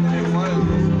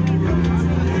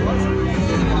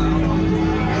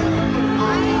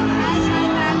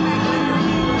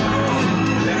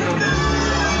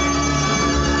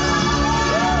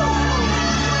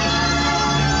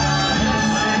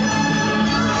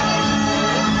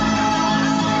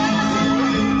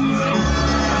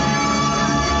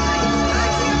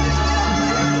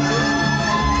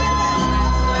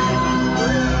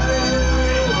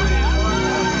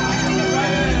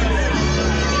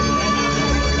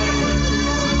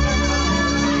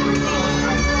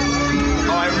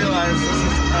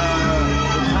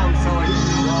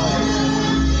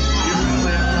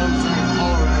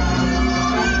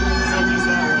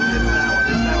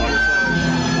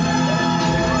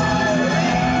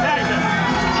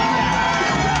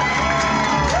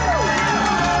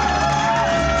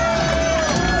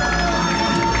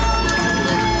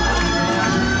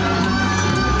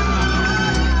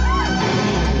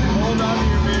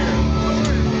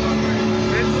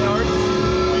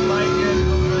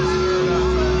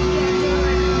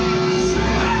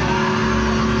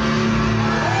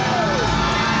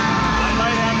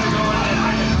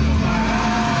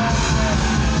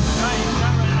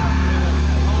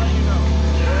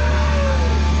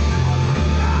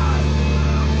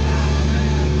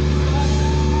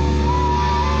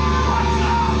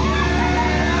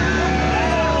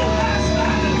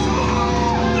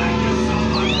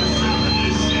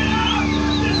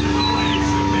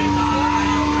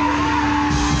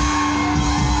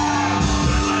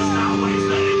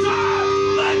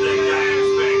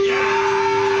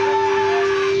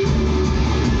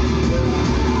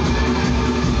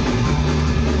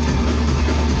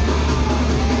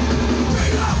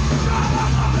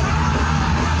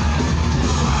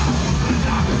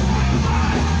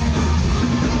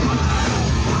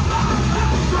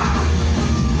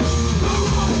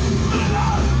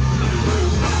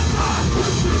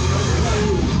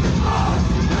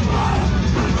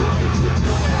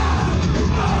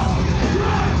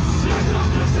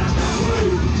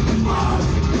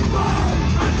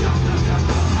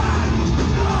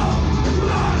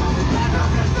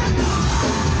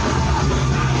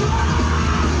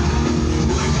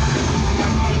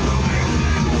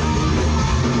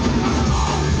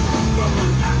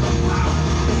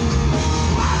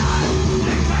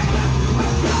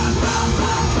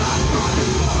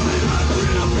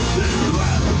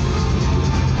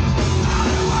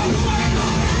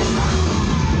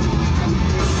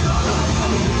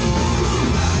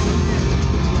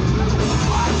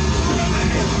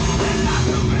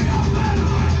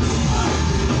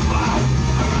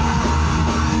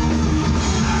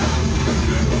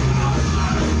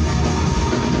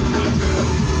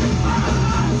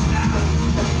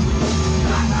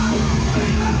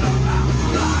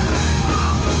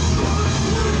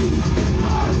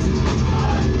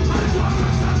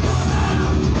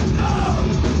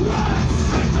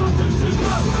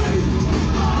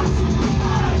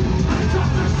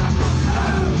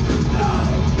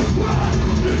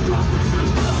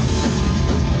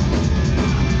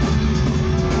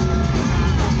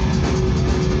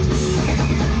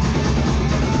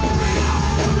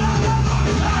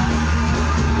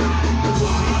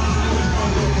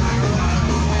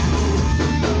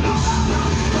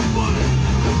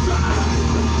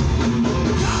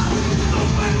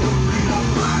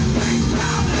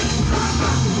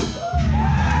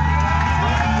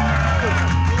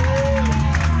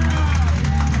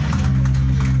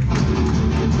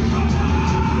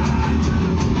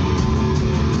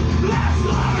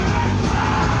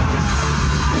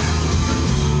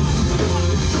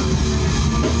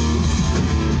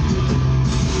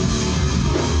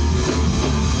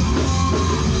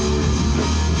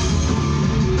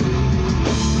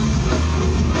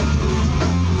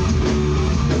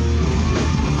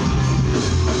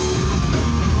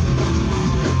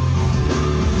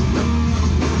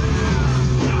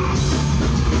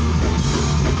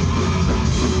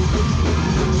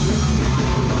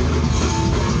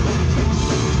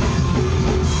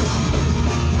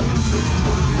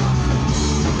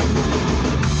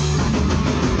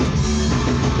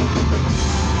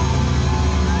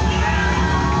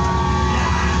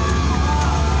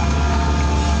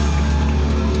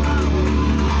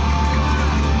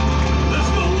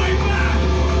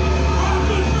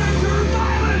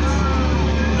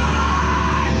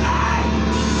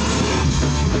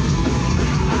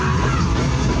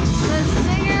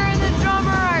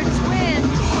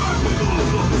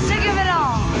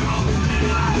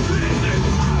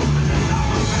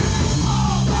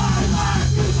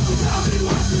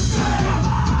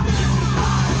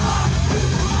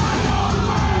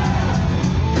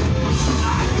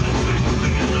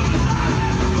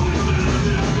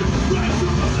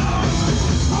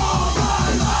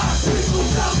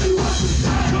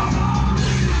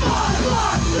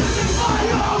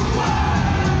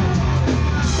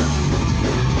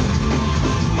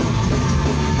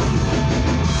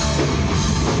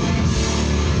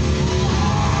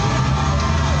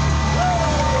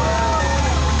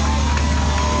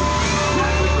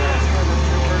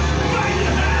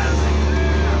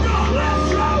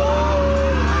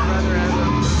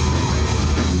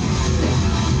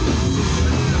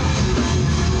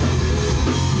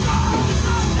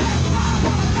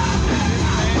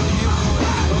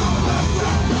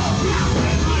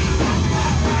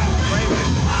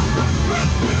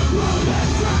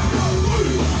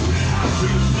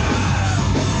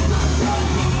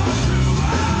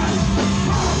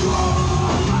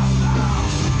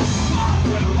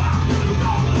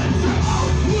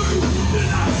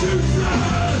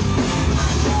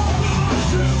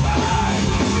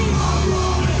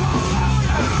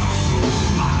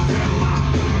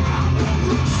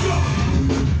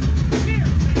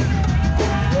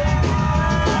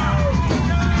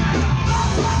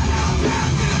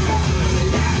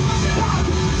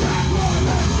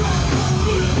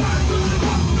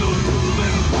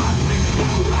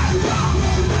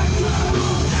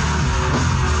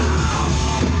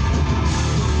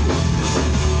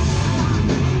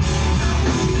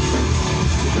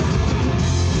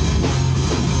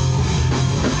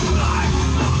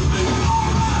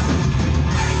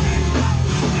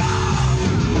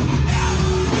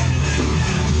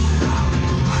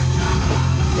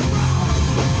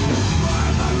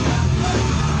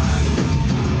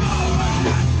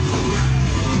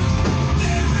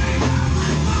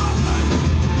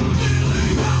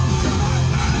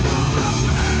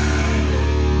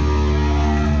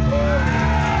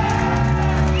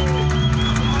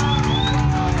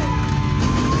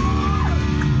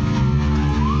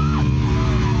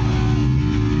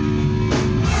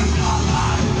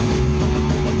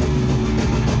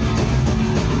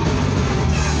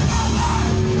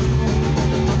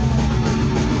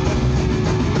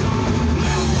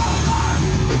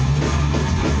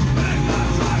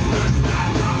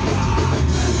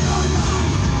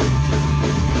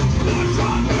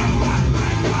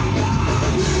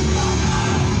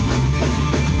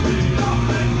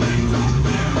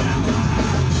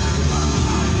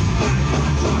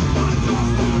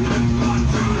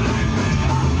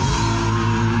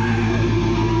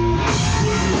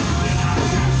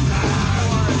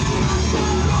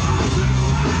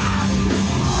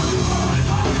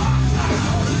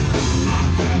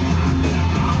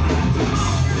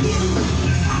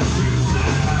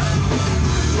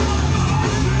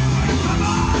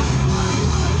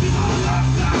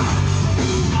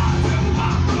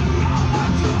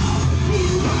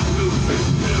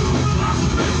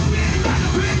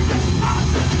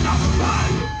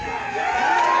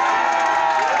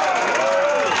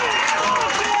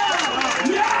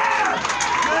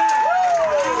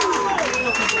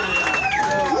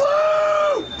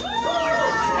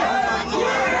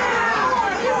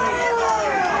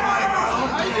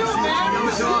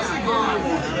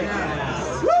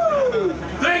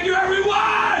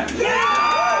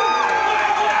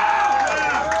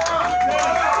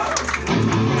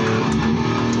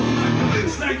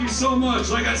 so much.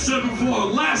 Like I said before,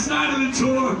 last night of the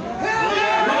tour.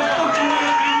 Motherfucking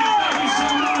thank you so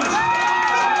much.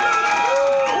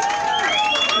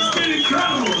 It's been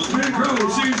incredible. It's been incredible.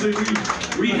 Seriously,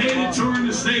 we hated touring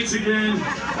the States again.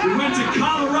 We went to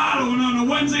Colorado, and on a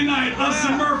Wednesday night, us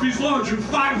and Murphy's Law drew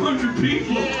 500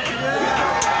 people.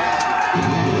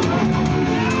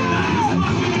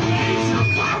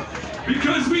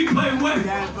 Because we played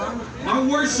our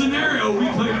worst scenario, we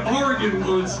played Oregon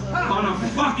once on a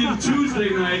fucking Tuesday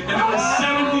night, and it was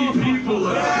 70 people.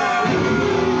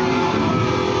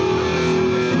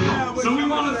 So we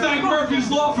want to thank Murphy's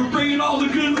Law for bringing all the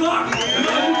good luck and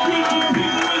all you good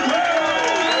people in here.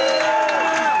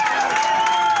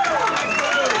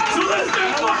 So let's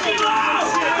get fucking loud.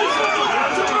 Let's go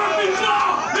to Murphy's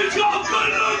Law. It's all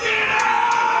good looking.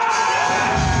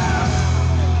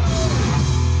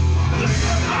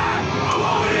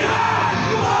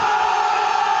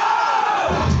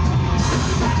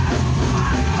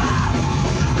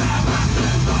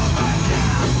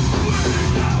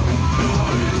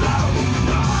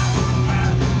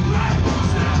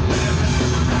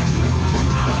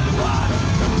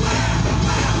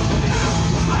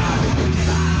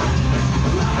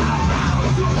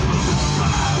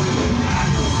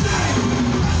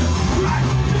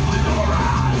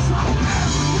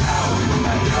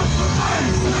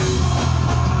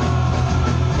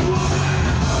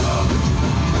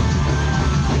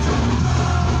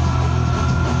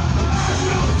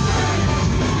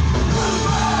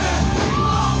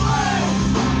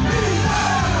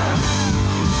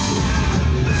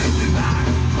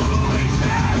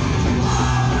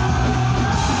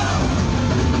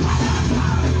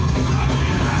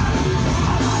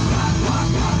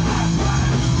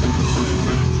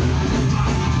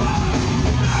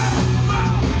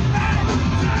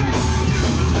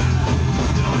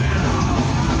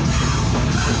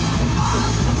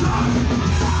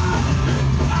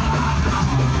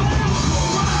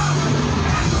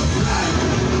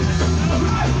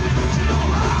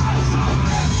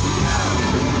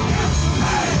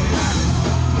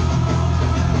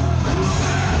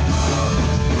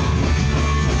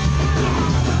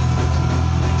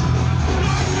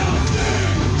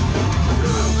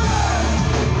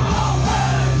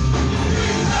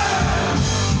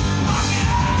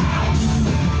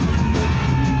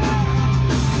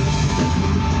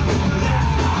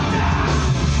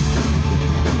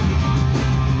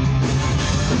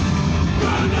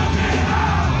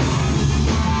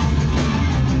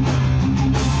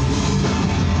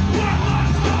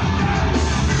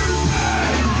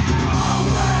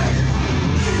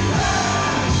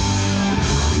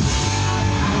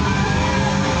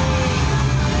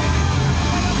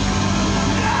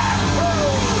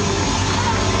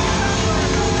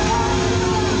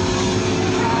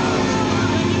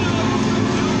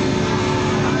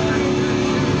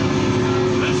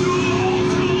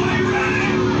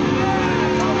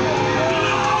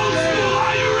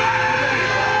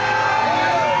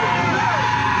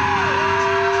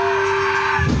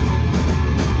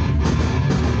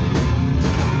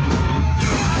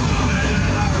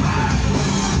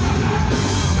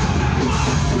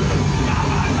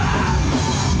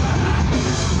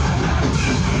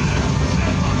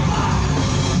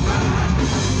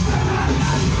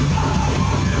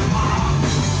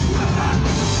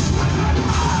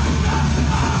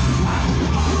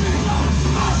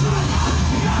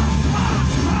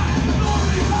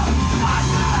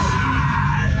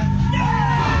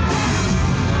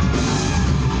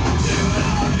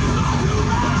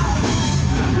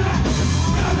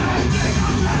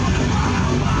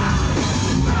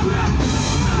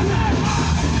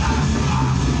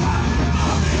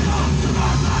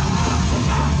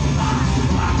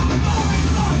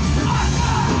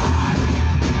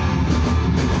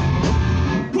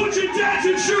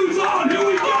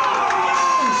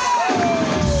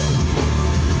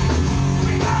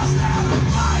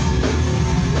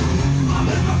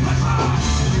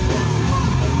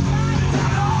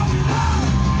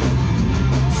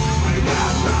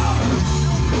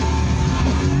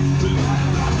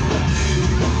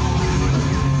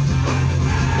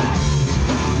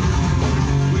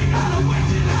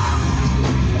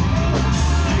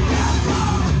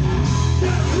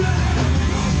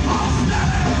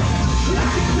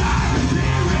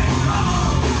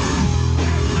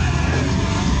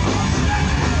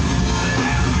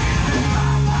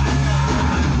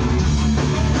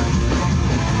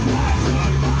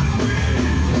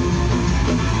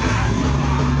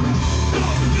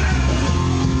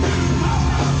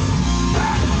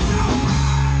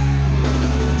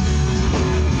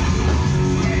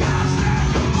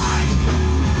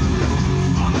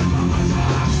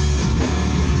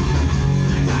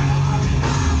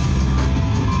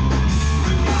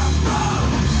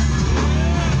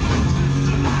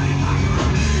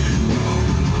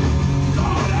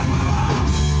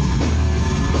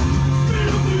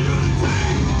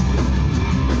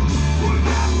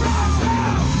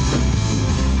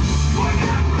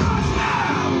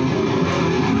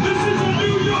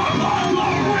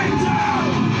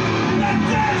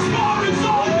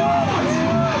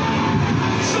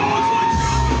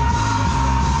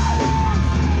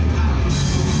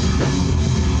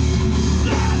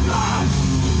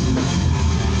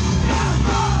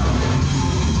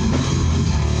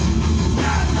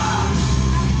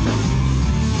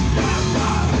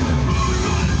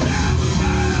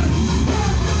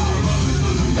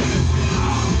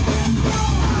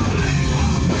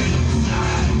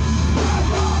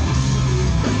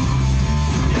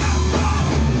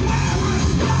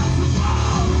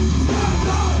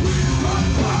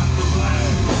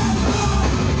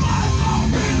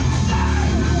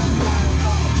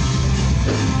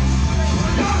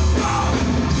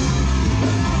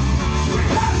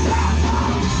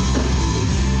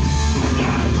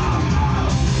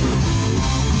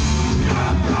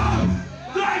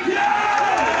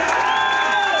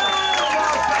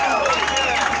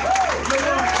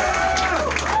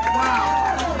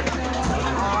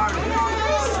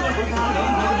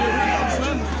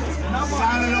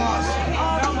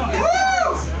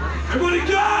 Everybody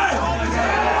good? Yeah.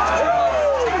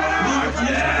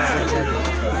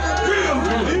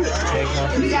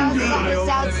 It's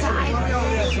outside.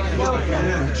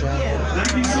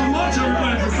 Thank you so much,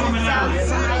 everybody, for coming out.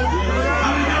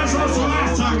 How many guys saw us the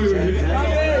last time we were here?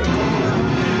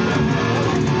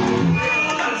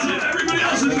 That's it. Everybody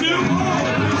else is new. Oh,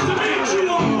 nice to meet you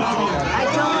all.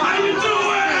 How you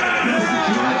doing?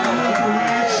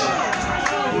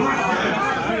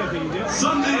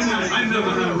 Sunday night. I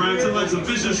never had a rat till that's a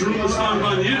vicious rumor started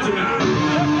by the internet.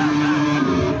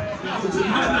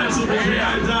 That's okay.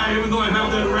 I die, even though I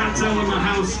have that rat tail in my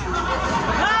house.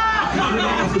 Cut it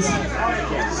off.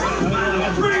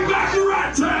 Bring back the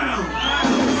rat tail!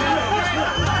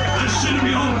 That shouldn't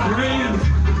be all gray and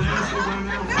nasty by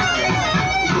now.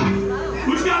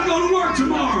 Who's got to go to work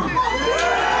tomorrow?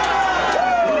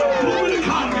 Booming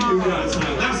economy you guys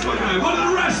have. That's fucking right. What are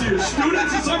the rest of you?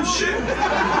 Students or some shit?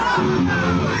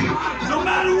 No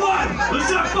matter what,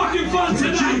 let's have fucking fun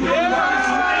tonight.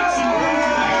 Some eggs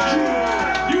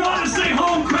and you want to stay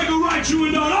home, Craig will write you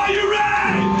a note. Are you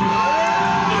ready?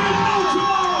 There's no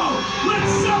tomorrow.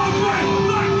 Let's celebrate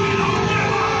like we don't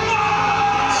give a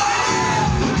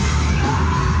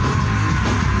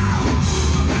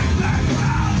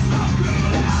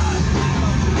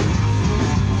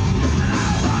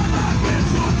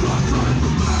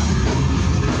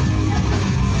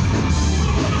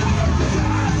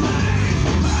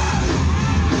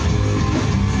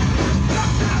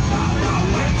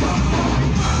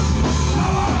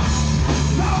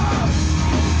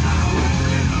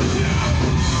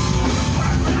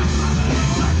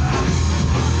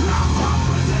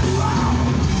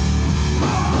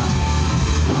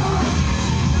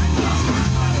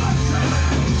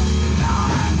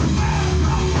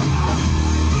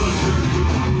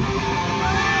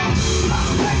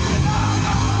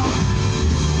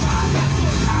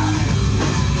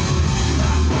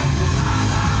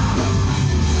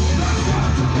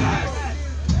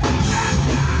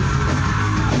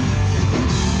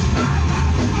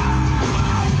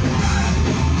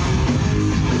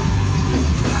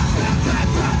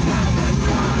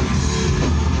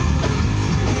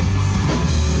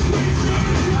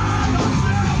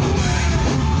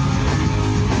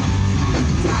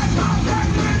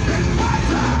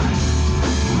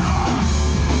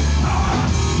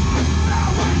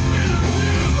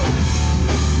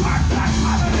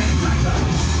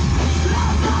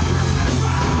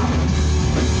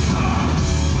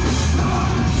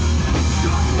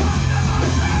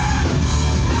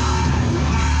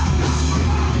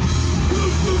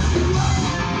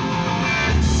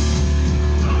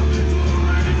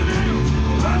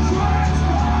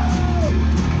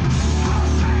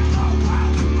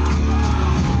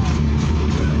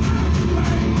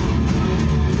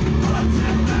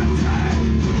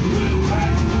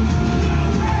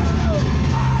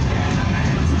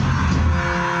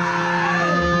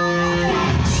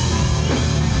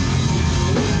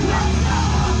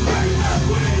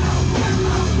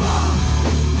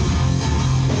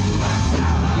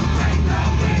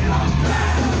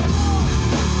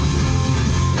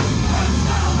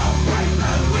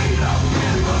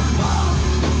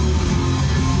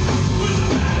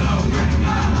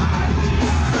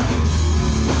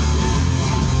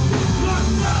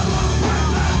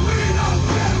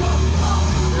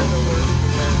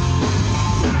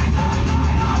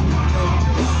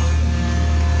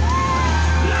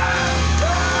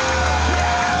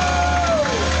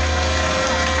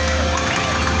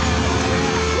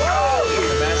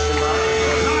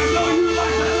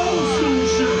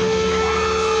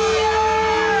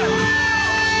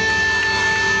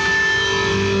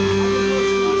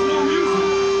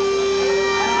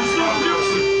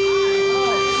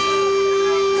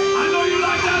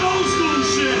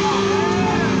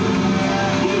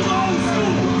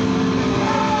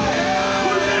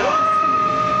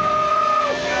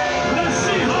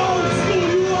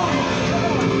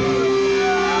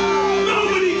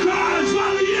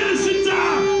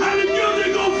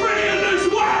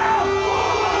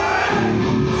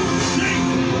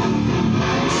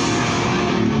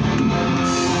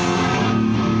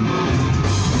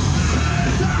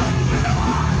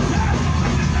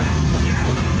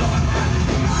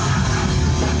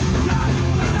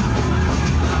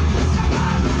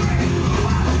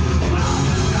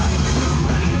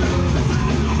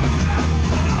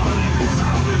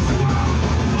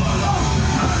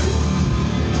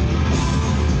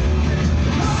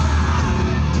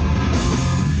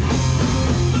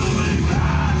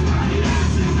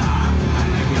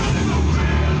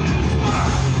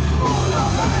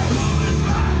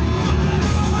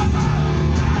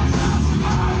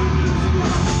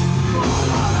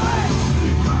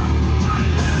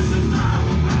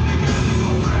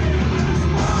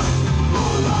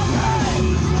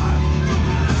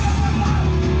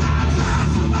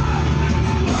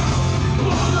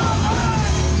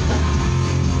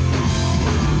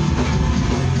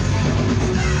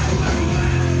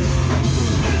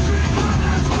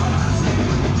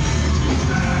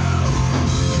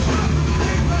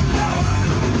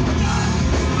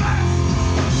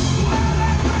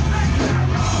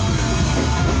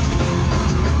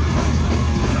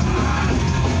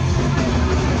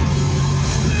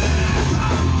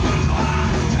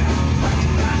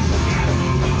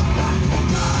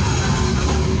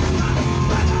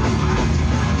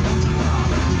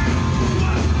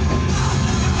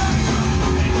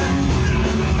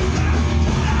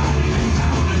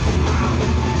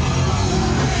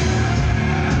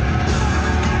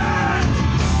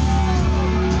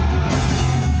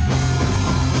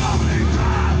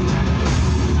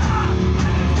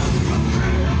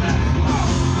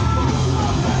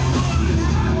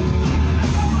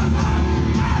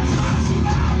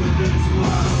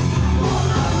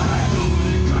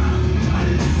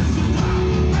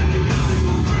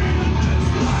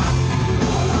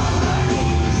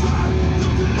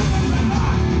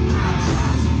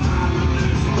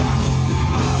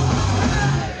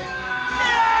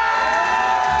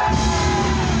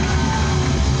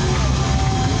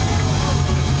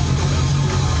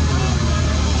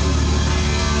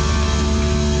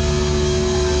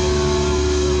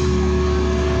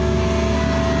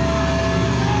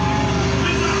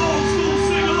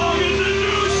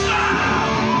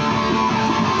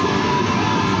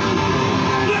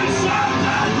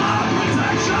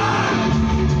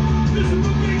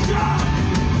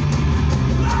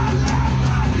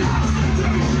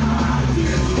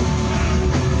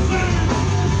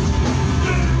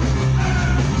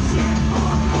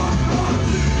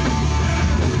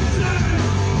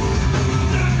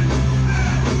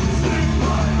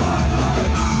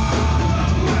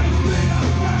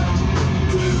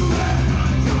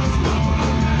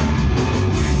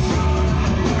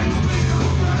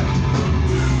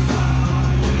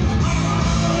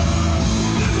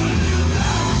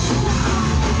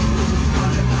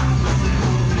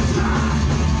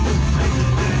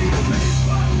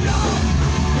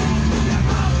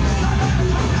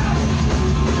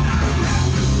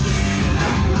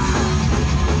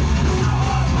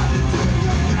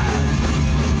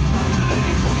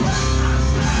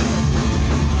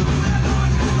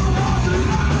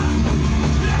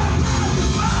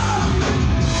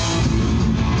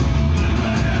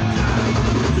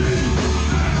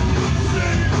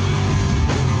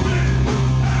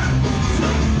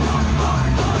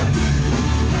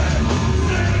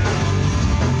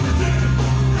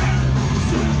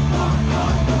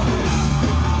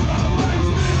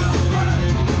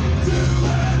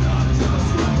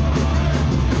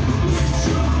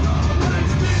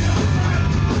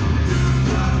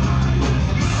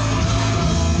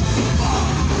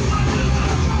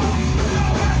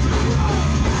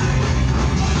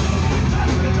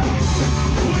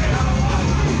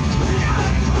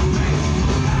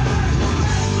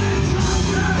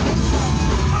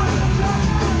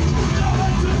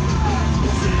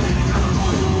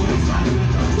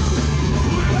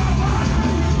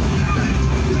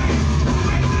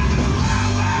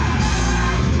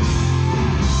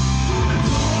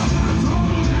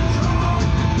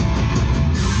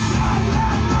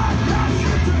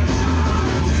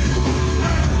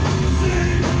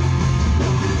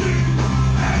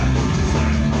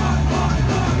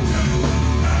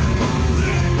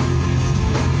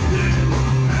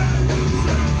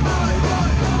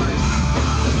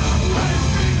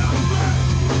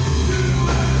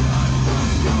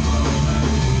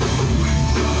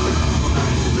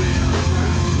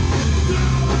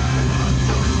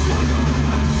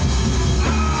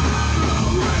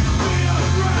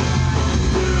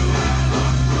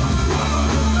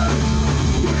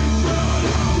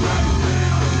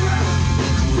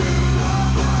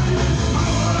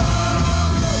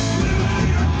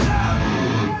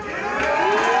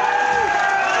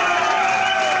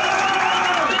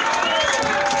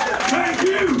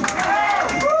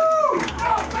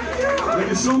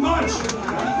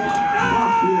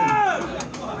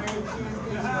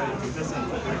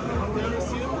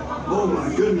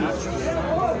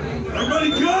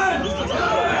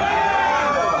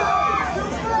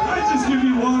give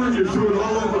me water and you threw it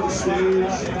all over the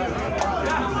stage.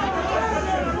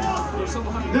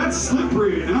 That's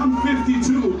slippery, and I'm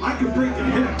 52. I could break a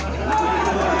hip.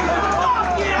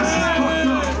 This is fucked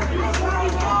up.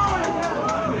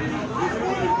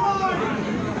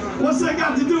 What's that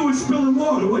got to do with spilling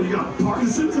water? What, you got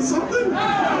Parkinson's or something?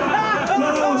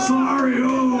 Oh, sorry. Oh.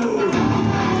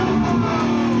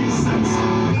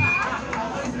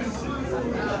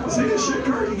 See this shit,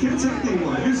 Kurt? You can't take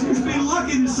anymore. You're being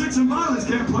lucky the Six and Violence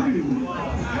can't play anymore.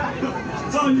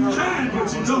 Well, you can,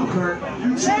 but you don't, Kurt. You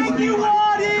choose to be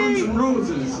like Guns N'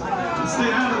 Roses and stay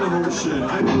out of the whole shit.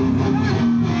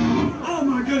 Oh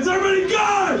my goodness, everybody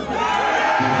good!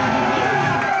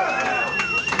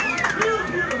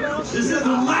 This is the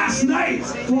last night.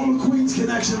 Former Queens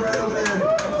connection right over there.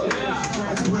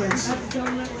 That's Prince.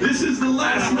 This is the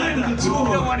last night of the tour.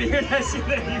 I don't want to hear that shit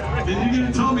that you And you're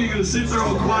going to tell me you're going to sit there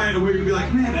all quiet and we're going to be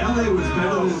like, man, LA was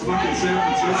better than fucking San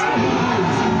Francisco.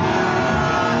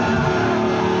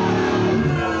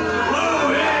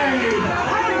 Oh, hey!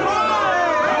 That was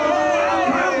a wild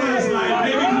crowd last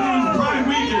night. Maybe because it was Pride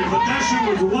Weekend, but that shit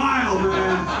was wild,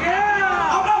 man.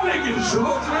 Yeah! I'm not making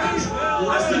jokes, man.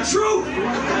 That's the truth.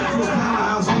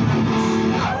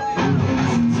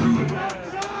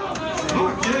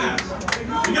 Fuck yeah.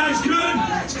 You guys good?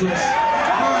 Alright.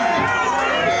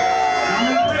 I'm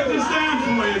gonna break this down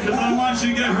for you because I don't want you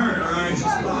to get hurt, alright?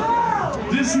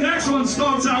 This next one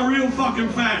starts out real fucking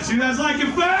fast. You guys like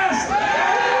it fast?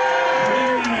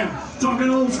 Yeah. Talking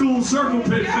old school circle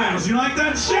pit fast. You like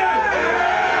that shit?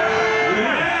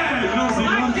 Yeah. You know, see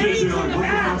young kids, you're like, what the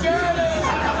fuck?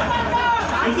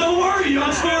 But don't worry,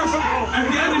 youngsters. At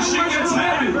the end, the shit gets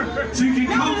heavy. So you can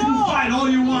kung fu fight all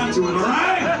you want to it,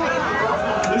 alright?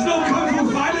 There's no kung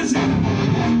fu fighters here.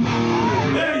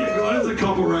 There you go, there's a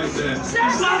couple right there. It's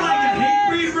not like a hate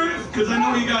breed riff, because I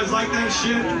know you guys like that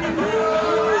shit.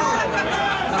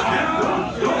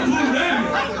 Don't boo them.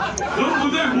 Don't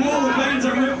boo them. All the bands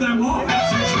that rip them off.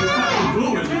 That's actually fucking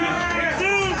booing,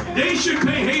 man. They should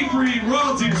pay hate breed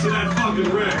royalties for that fucking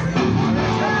riff.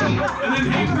 And then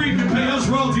hate breed can pay us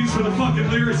royalties for the fucking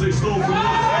lyrics they stole from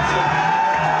us.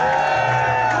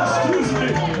 Excuse me,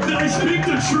 did I speak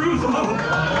the truth? Oh.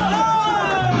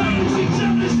 Ladies and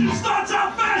gentlemen, this shit starts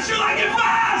out fast. You like it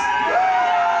fast?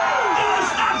 Don't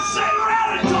stop sitting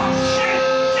around and talk shit.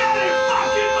 Get it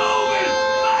fucking moving.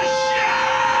 My shit.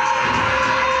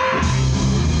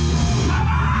 Come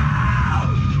on.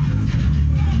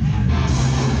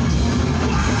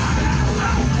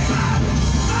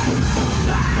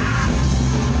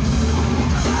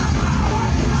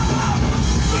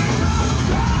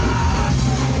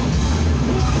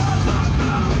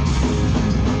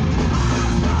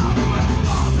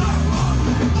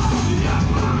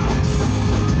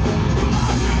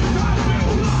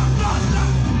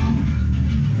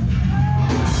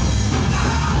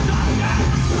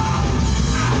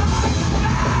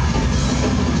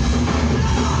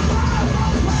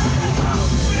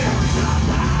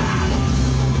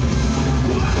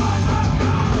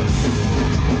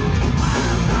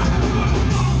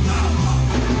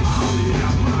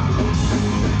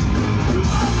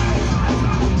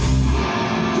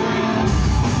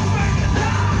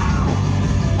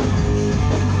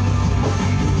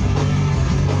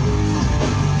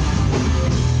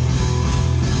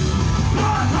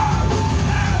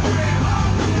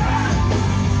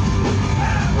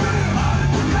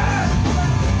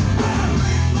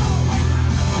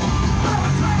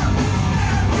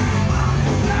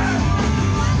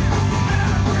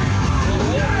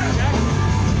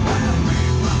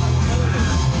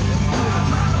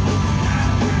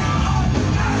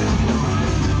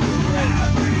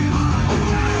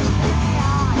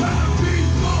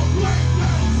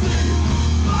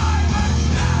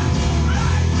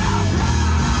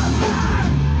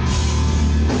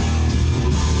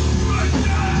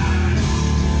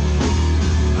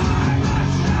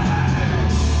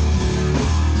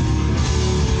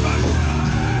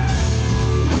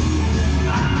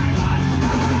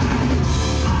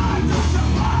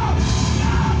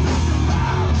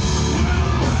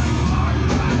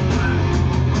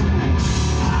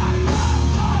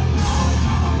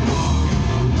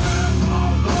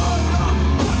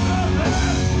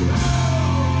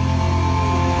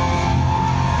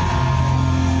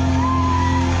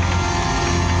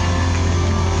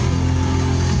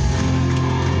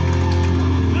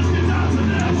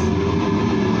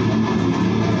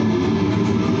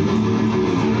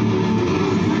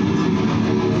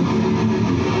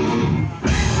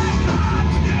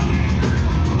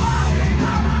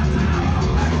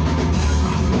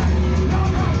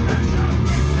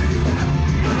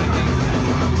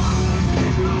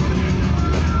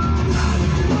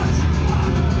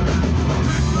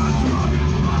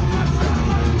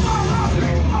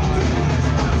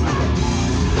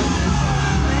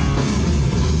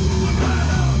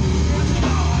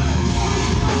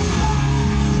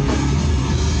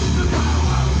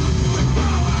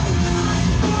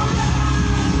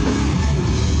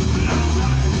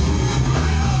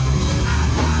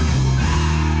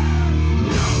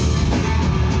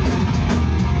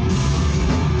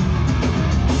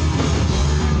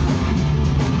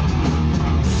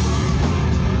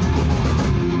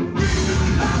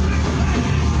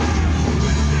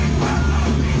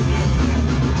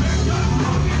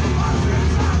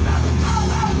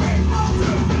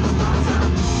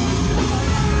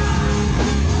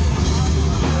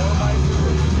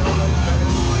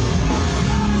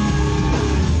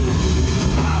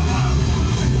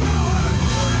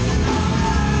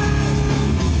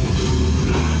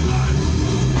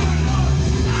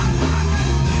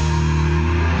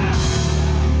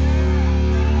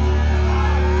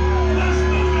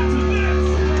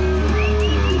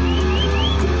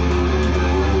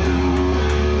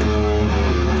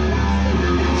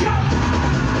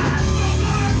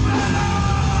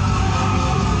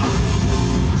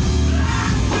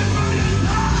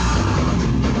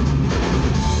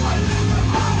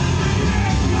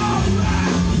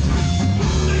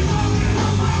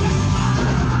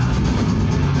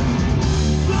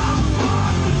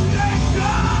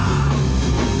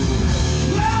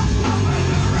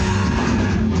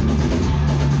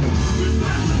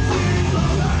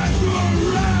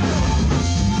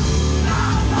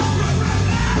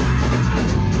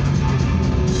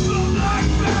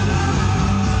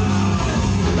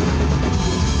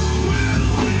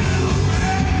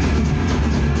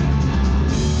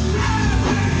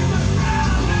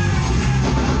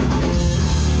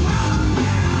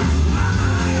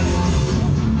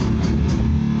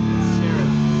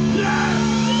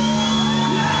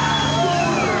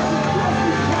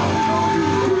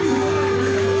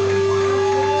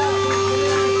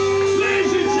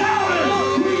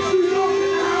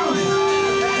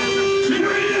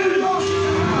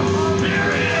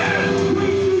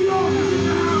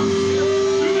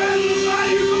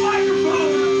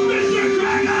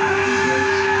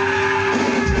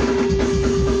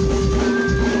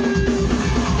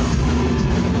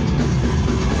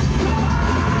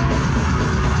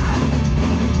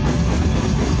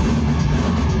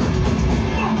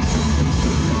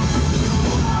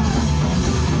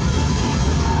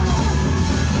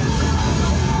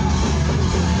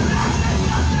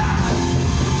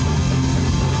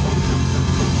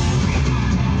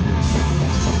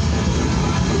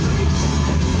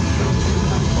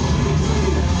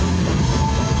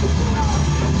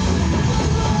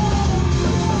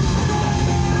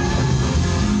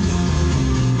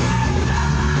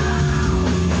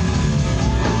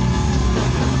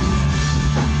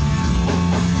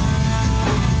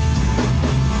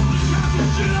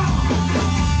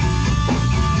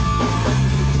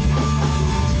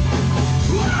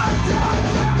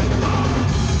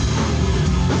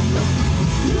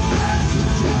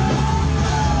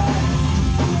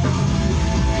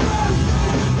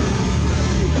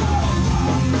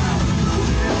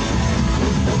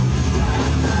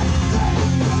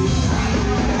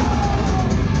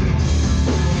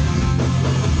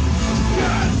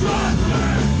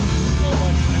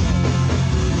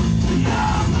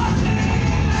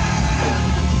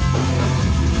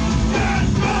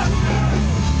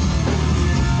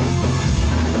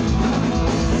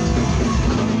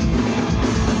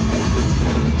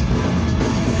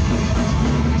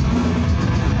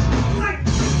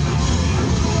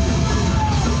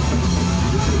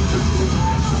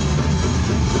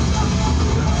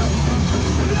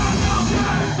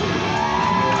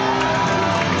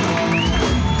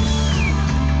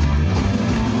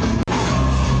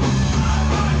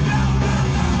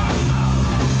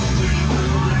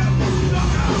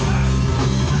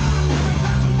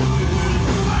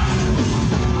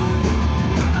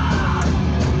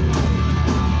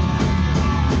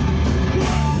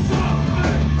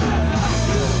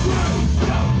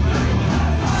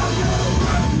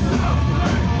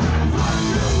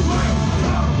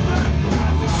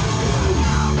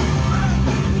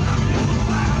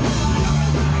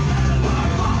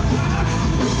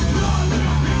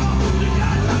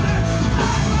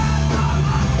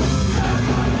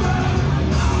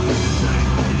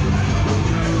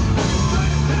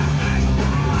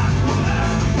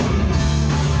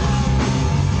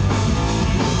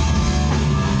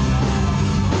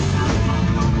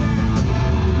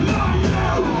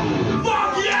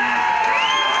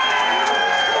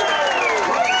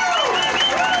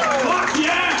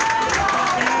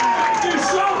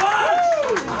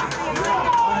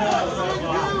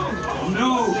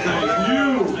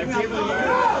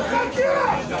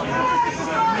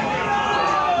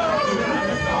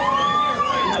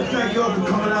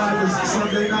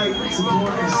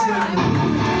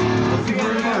 Thank you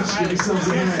very much. Give yourselves a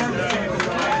hand.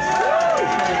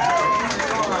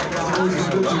 It's always been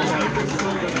good to you.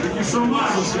 Thank you so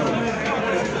much.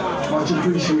 Much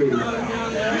appreciated.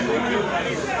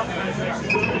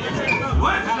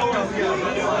 What?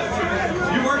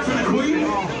 You work for the Queen?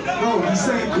 No, he's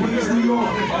saying Queens, New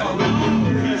York.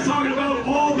 He's talking about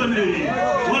Albany.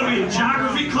 What are we, in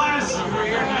geography class?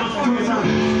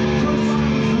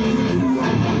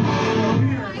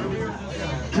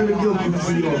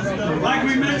 Like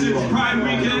we mentioned, it's Pride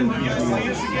Weekend.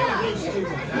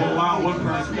 Oh wow, one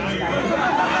person. I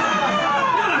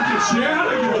don't give a shit. I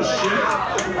don't give a shit.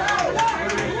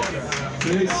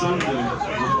 Today's Sunday,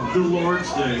 the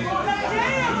Lord's Day.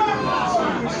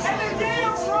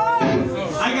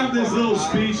 I got this little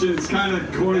speech, and it's kind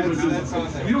of corny, but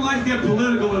you don't like to get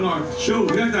political in our show.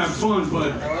 We have to have fun,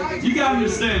 but you gotta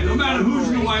understand, no matter who's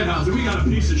in the White House, and we got a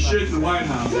piece of shit in the White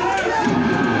House.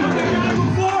 But the guy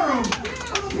before him,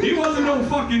 he wasn't no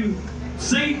fucking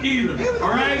saint either,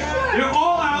 alright? They're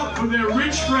all out for their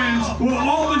rich friends who are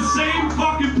all the same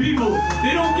fucking people.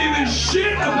 They don't give a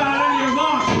shit about any of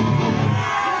us.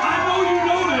 I know you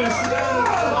know this.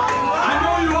 I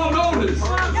know you all know this.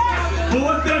 But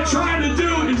what they're trying to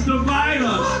do is divide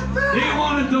us. They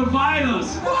want to divide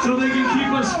us so they can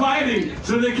keep us fighting,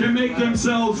 so they can make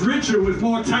themselves richer with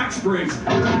more tax breaks.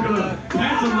 They're gonna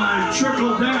pantomime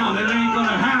trickle down. It ain't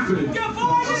gonna happen.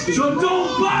 So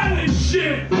don't buy this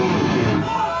shit.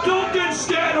 Don't get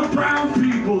scared of brown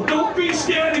people. Don't be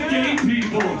scared of gay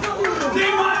people.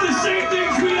 They want the same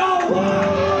things we all want.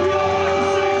 We all want the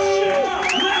same shit.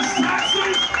 Less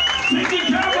taxes, taking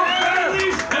care of our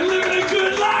families, and living a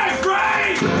good life,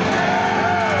 right?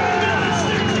 Let's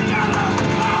stick together.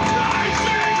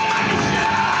 Uprising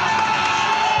Nation!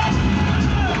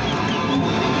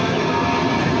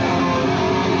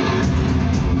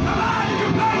 Come on, you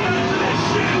can buy into this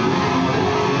shit.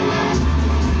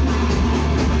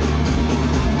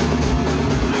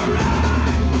 All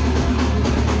right.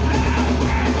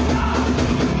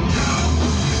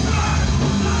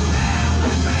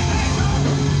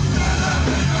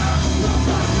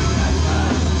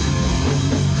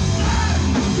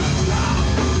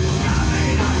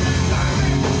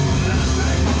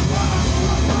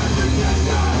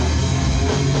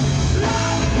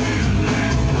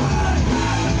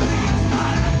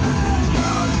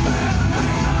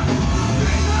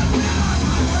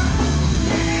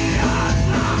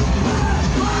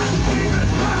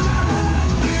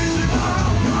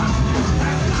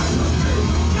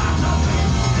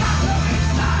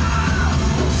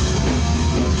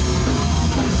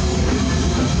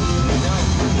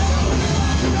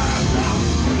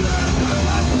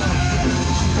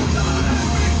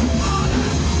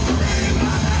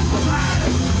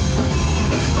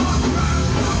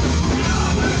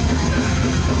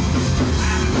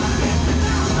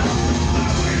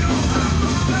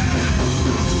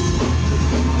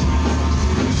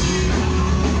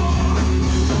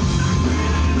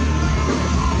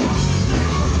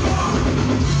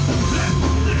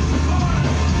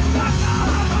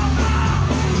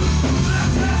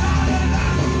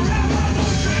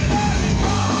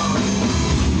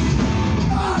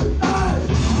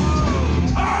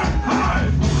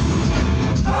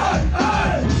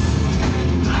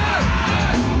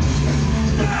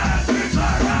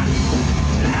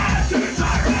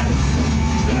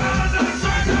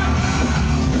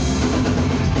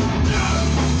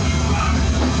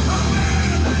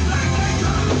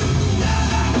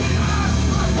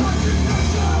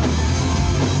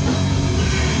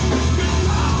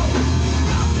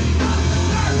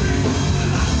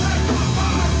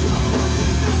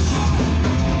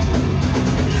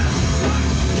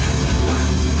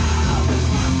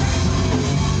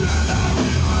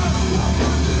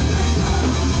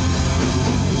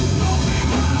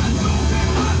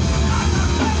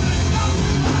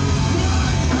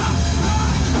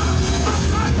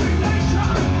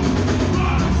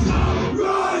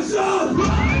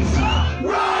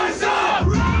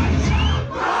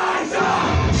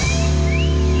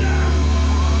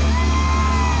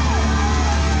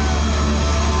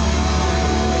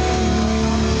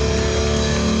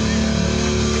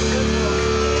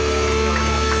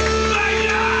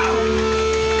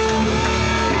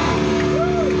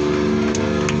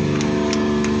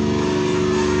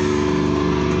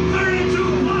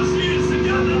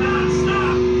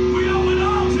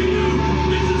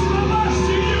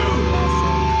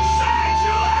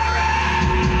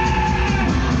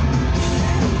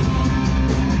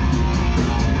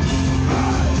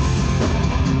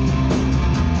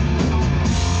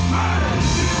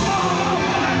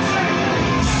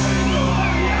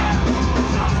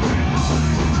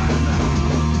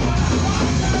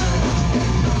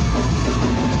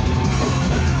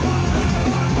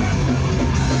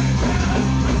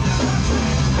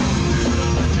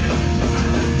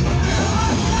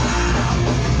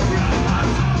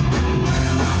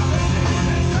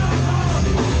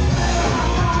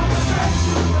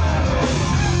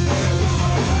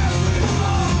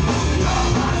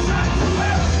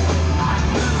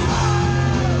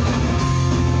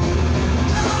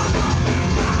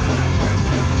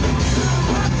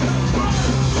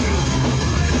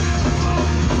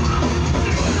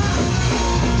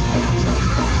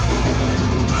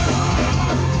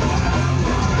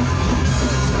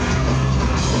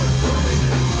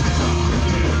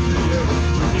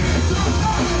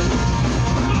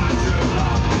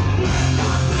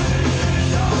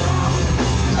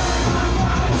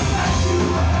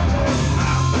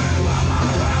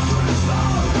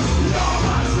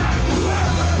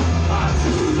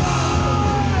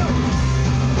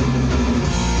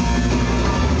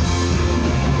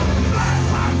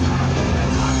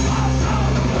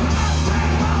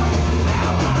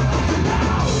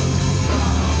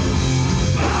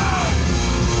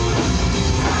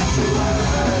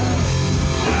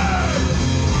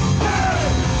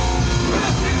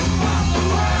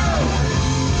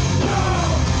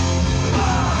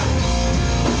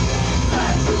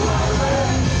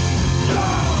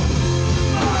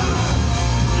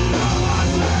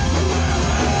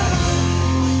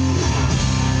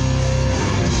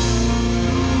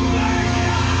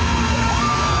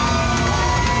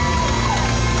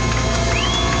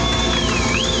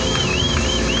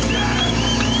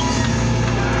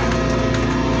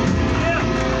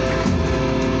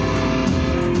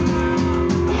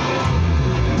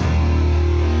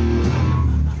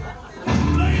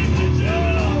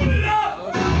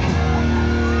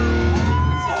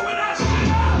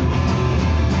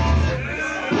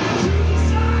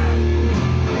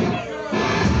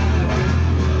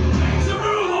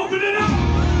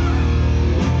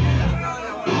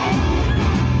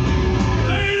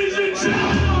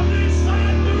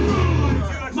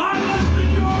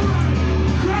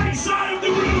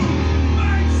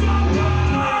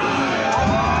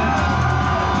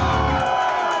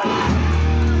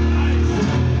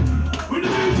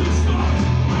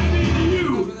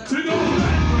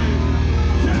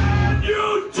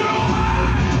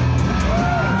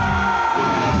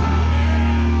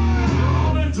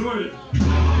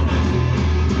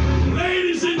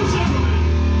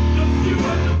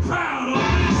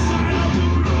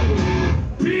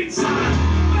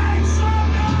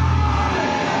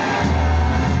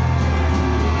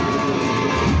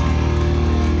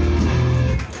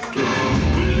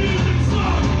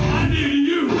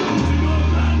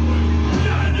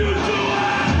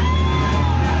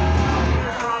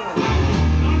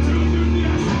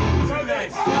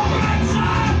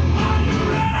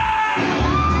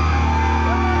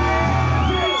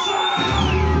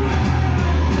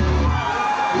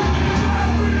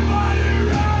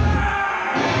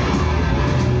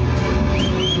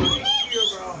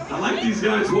 I like these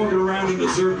guys walking around in the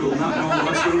circle, not knowing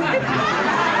what's going on.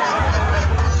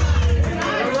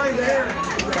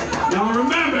 Now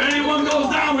remember, anyone goes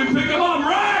down, we pick them up,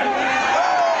 right?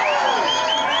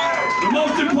 The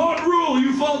most important rule,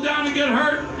 you fall down and get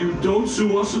hurt, you don't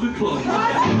sue us at the club.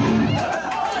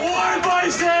 War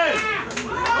Bison!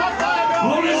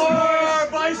 Bonus War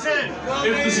points Bison!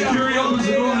 if the security opens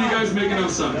the door and you guys make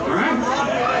enough sound, alright?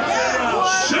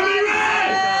 Shimmy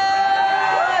Ray!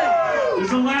 This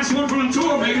is the last one for the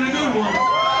tour, making a good one.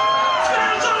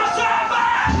 Stands on the sofa!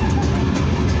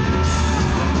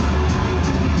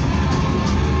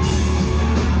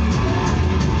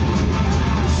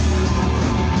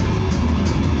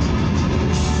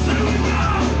 Here we go!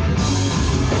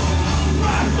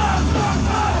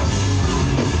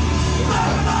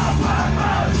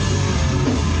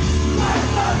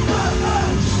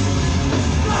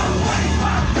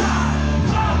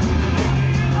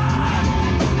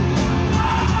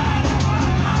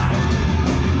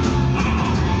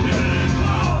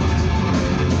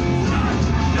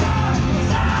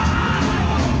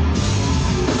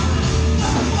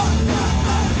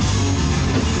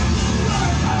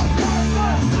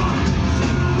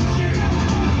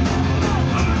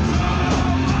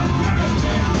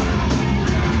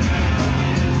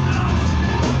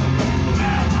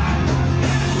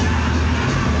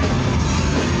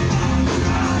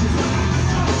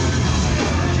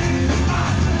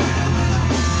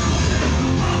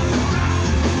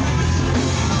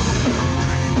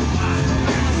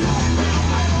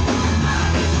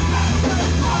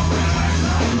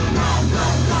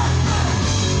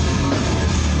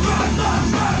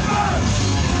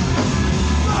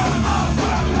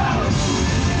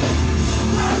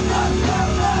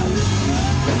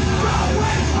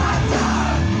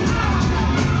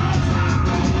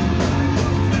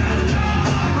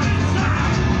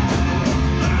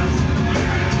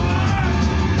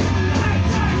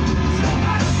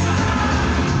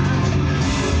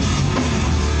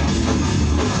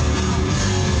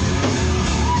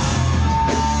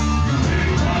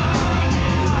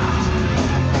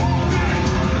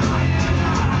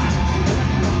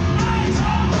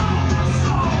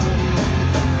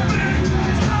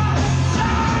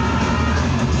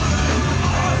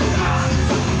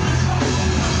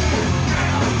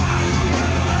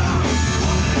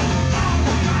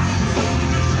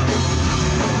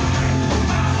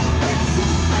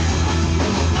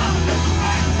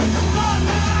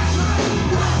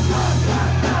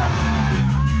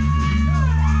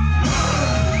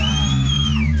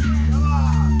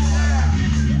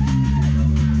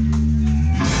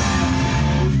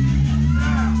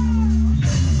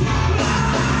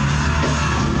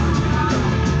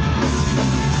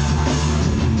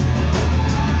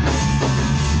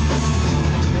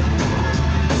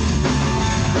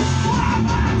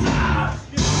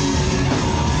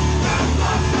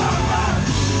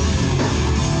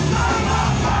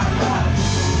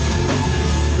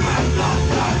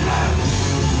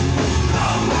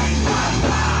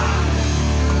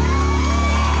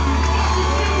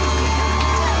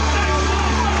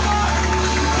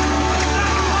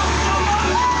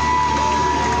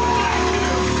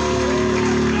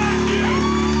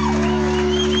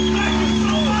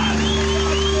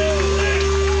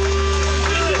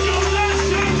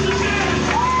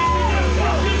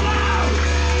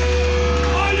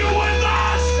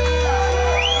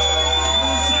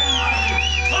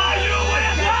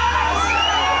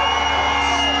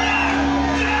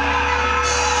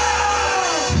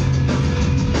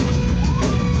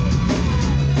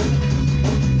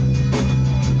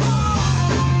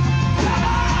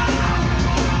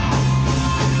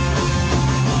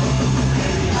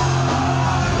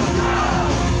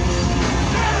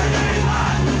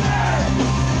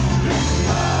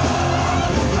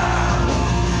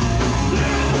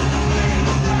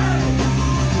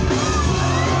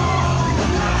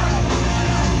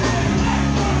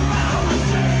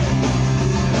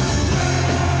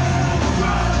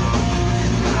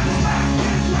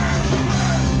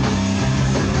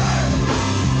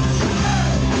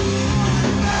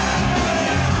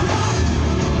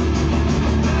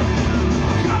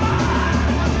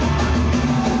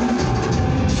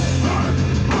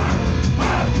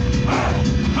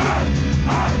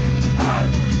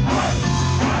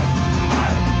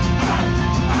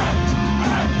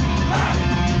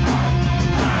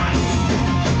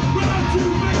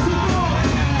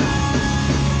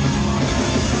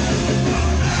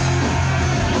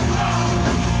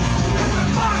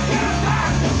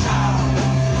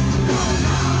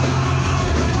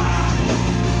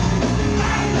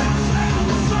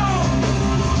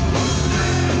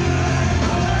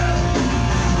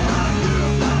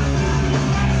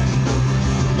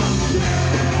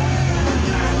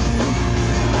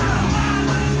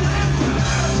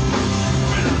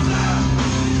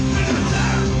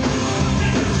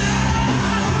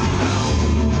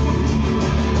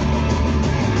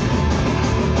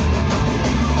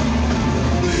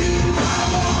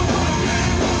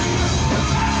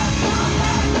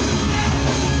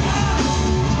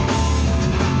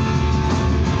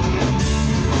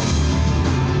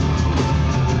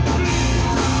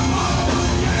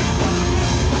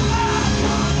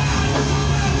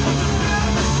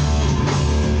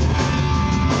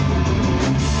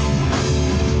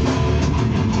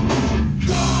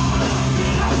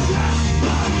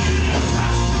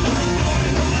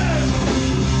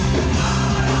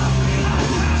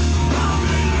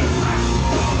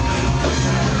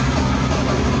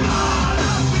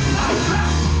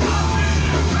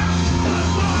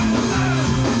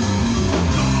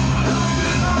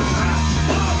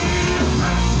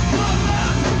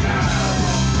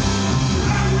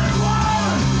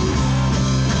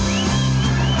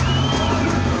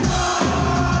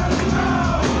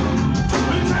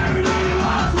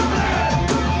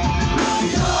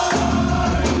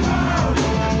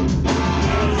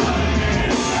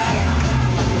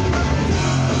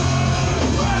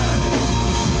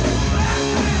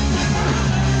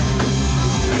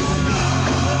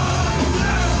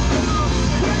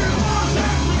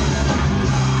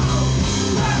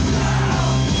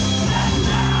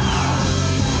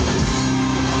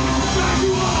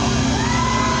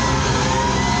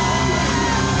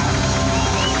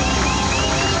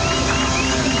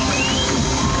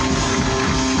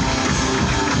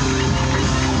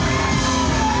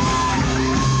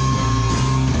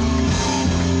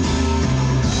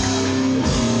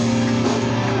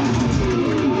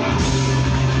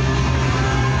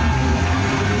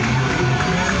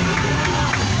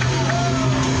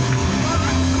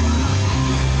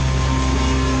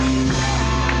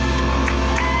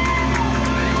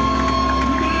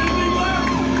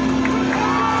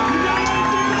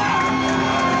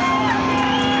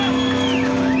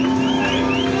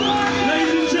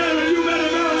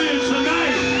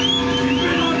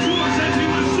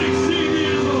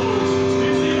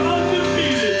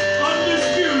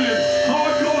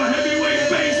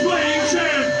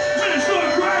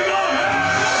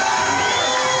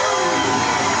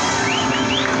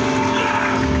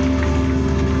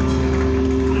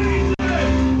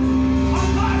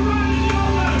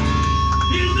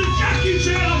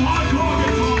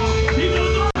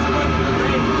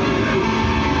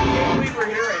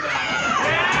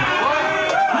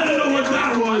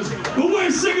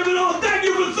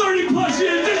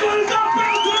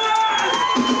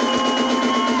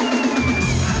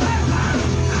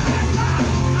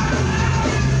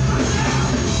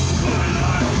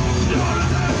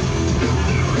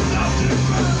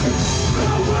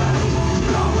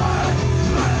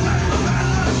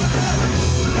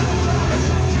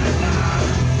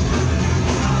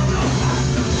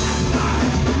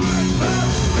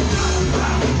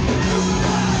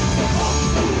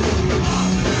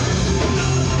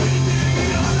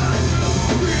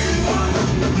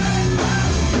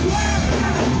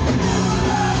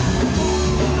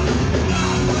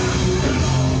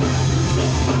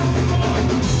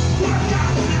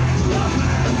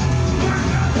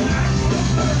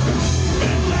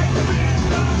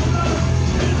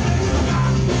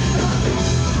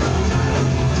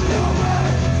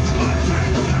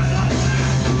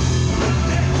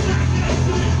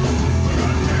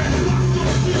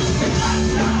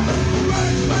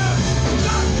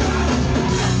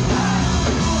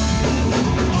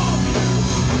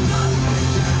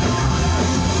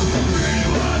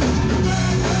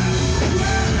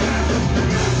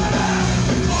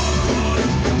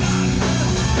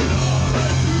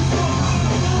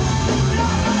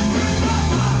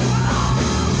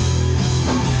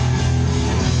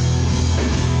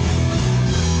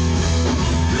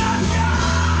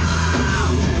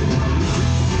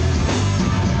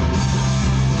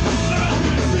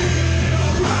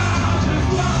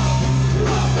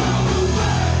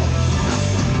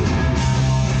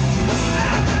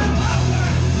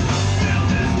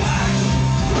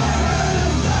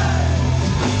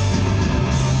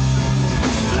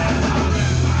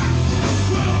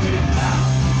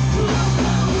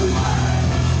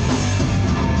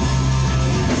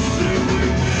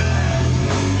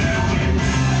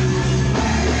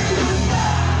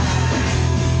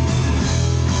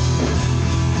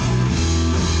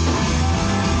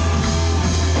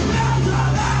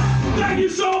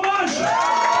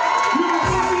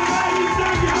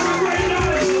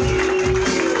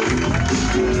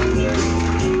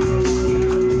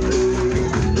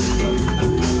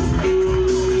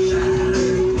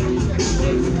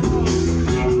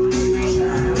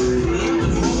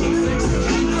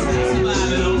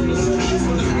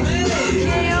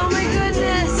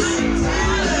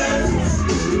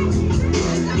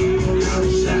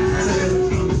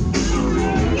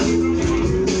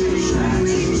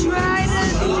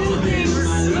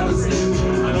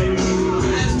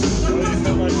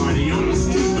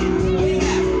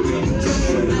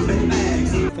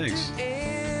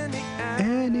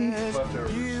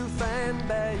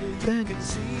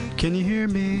 something? Can you hear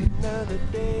me?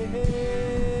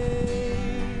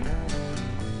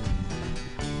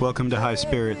 Welcome to High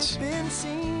Spirits.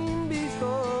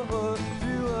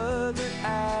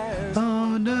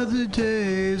 Oh, another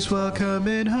day's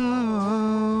welcoming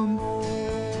home.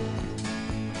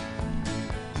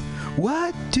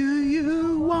 What do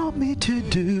you want me to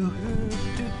do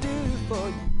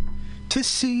to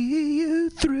see you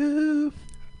through?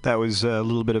 That was a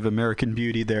little bit of American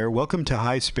Beauty there. Welcome to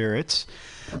High Spirits.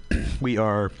 We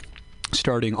are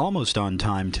starting almost on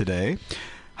time today.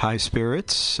 High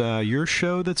Spirits, your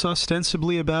show that's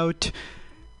ostensibly about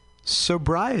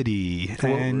sobriety.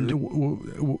 And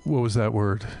what was that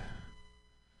word?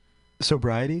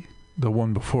 Sobriety? The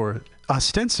one before it.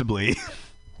 Ostensibly.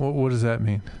 What does that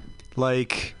mean?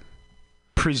 Like,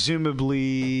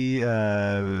 presumably, what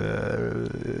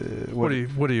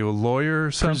are you, a lawyer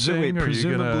or something?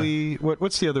 Presumably,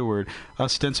 what's the other word?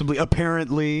 Ostensibly,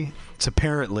 apparently, it's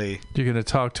apparently. You're going to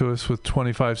talk to us with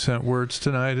 25-cent words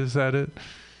tonight, is that it?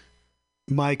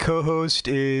 My co-host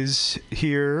is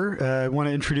here. Want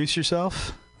to introduce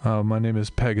yourself? My name is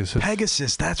Pegasus.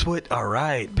 Pegasus, that's what, all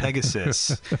right,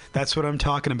 Pegasus. That's what I'm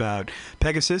talking about.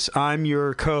 Pegasus, I'm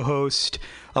your co-host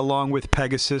along with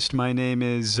Pegasus. My name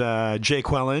is Jay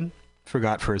Quellen.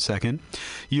 Forgot for a second.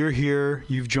 You're here.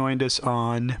 You've joined us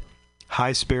on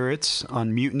High Spirits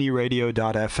on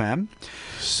MutinyRadio.fm.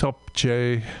 Sup,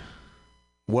 Jay?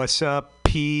 What's up,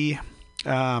 P?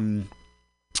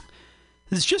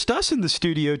 It's just us in the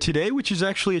studio today, which is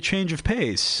actually a change of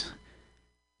pace.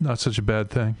 Not such a bad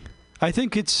thing. I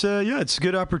think it's it's a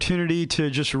good opportunity to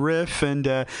just riff,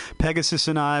 and Pegasus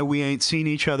and I, we ain't seen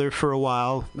each other for a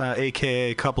while,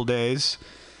 aka a couple days.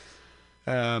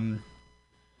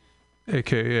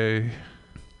 AKA,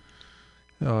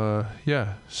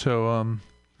 yeah, so,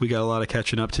 we got a lot of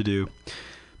catching up to do.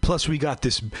 Plus, we got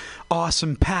this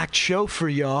awesome packed show for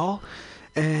y'all,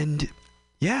 and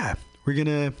yeah,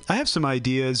 I have some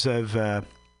ideas of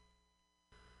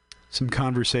some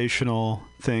conversational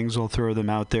things. I'll throw them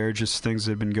out there, just things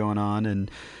that have been going on,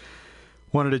 and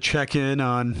wanted to check in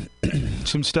on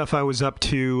some stuff I was up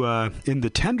to in the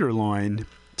Tenderloin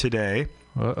today.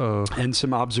 Uh-oh. And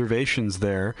some observations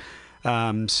there.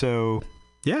 So,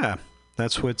 yeah,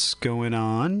 that's what's going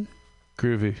on.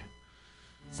 Groovy.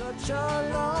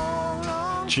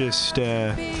 Just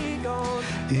in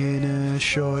a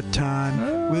short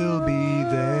time, we'll be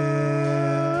there.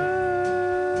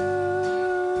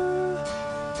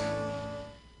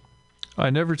 I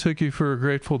never took you for a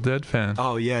Grateful Dead fan.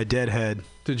 Oh, yeah, Deadhead.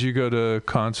 Did you go to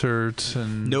concerts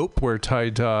and Nope. wear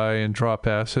tie-dye and drop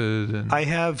acid? And I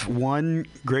have one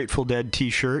Grateful Dead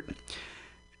t-shirt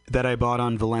that I bought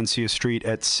on Valencia Street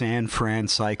at San Fran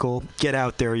Cycle. Get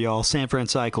out there, y'all. San Fran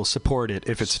Cycle. Support it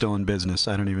if it's still in business.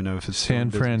 I don't even know if it's still in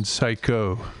business. San Fran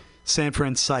Psycho. San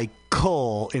Fran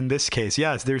Cycle in this case.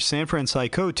 Yes, there's San Fran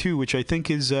Psycho too, which I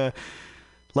think is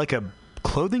like a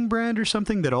clothing brand or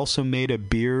something that also made a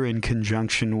beer in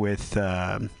conjunction with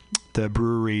the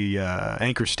brewery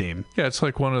Anchor Steam. Yeah, it's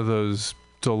like one of those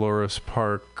Dolores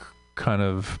Park kind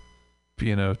of,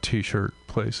 t-shirt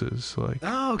places. Like,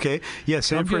 oh, okay. Yeah,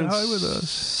 San Fran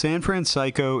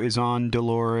Psycho is on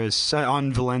Dolores,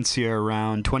 on Valencia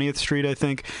around 20th Street, I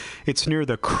think. It's near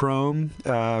the Chrome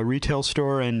retail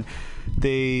store, and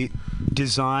they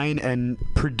design and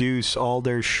produce all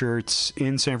their shirts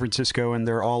in San Francisco, and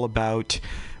they're all about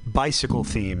bicycle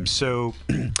themes. So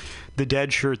the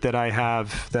Dead shirt that I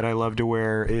have that I love to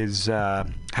wear is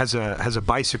has a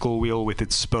bicycle wheel with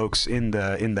its spokes in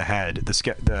the head, the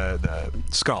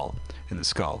skull. In the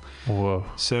skull. Whoa.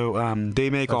 So they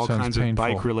make That all sounds kinds painful.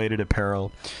 of bike-related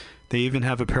apparel. They even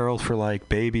have apparel for like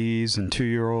babies and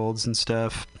 2-year-olds and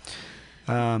stuff.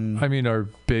 I mean, are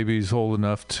babies old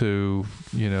enough to,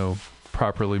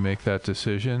 properly make that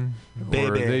decision? Baby.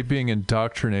 Or are they being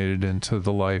indoctrinated into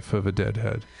the life of a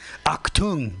Deadhead?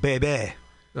 Achtung, baby.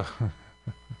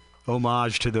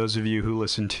 Homage to those of you who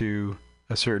listen to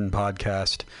a certain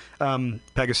podcast.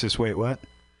 Pegasus, wait, what?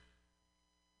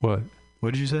 What?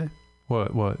 What did you say?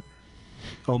 What?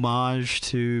 Homage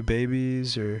to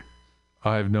babies, or?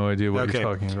 I have no idea what Okay.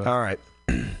 you're talking about. All right.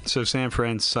 So San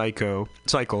Fran Cycle.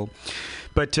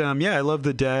 But yeah, I love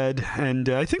the Dead, and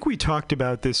I think we talked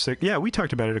about this. We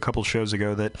talked about it a couple shows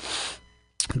ago, that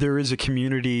there is a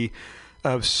community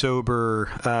of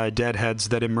sober Deadheads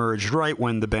that emerged right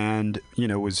when the band,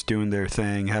 was doing their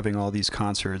thing, having all these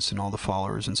concerts and all the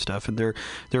followers and stuff. And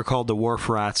they're called the Wharf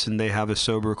Rats, and they have a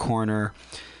sober corner,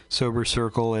 sober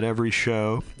circle at every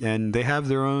show, and they have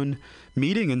their own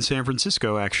meeting in San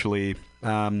Francisco, actually.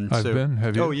 I've been.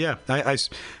 Have you? Oh yeah,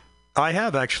 I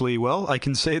have actually. Well, I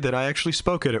can say that I actually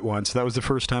spoke at it once. That was the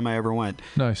first time I ever went.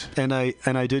 Nice. And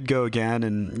I did go again,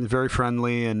 and very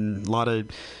friendly, and a lot of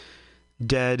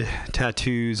dead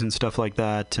tattoos and stuff like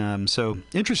that. So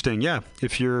interesting, yeah.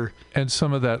 If you're and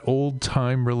some of that old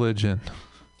time religion.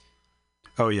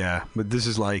 Oh yeah, but this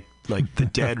is like the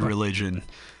dead religion,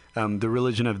 the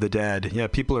religion of the dead. Yeah,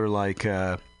 people are like,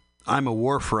 I'm a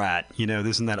wharf rat,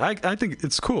 this and that. I think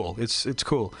it's cool. It's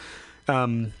cool.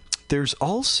 There's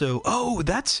also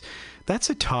that's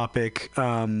a topic.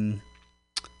 Or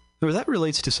that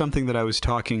relates to something that I was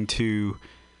talking to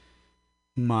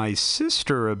my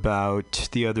sister about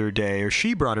the other day, or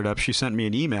she brought it up. She sent me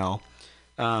an email.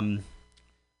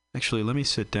 Actually, let me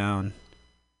sit down.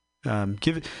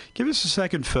 Give us a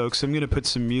second, folks. I'm going to put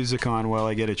some music on while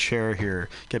I get a chair here.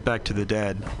 Get back to the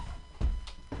dead.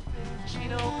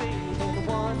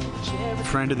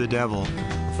 Friend of the devil.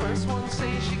 First one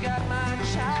say she got my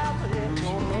child, but it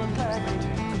don't look like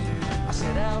me. I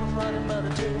set out running, but I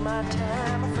took my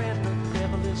time. A friend of the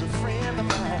devil is a friend of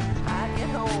mine. I get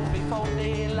home before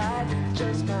daylight,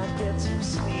 just might get some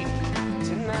sleep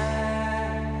tonight.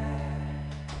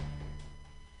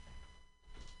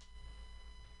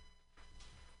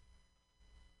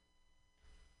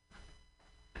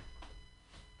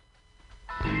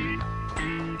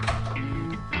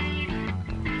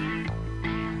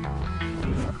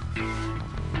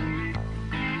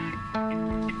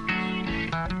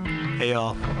 Hey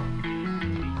y'all,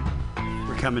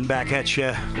 we're coming back at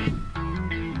you.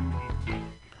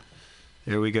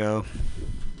 There we go.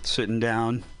 Sitting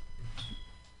down.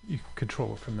 You can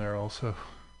control it from there also.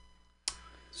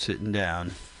 Sitting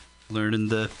down. Learning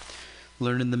the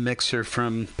mixer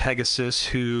from Pegasus,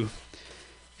 who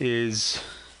has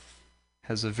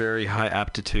a very high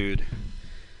aptitude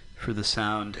for the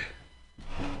sound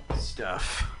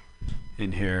stuff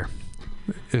in here.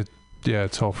 Yeah,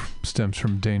 it's all stems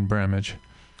from Dane Bramage.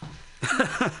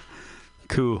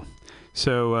 Cool.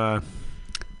 So,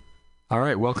 all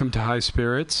right, welcome to High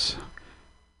Spirits,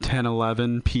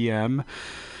 10:11 p.m.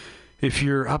 If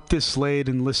you're up this late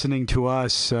and listening to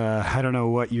us, I don't know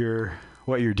what you're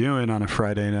doing on a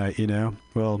Friday night,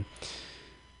 Well,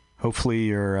 hopefully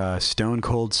you're stone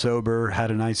cold sober,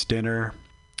 had a nice dinner,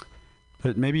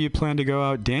 but maybe you plan to go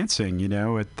out dancing,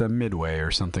 at the Midway or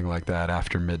something like that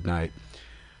after midnight.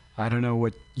 I don't know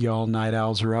what y'all night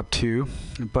owls are up to,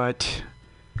 but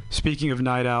speaking of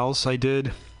night owls, I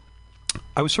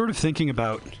was sort of thinking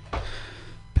about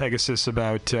Pegasus,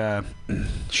 about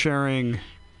sharing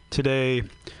today a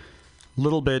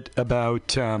little bit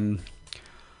about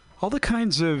all the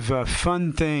kinds of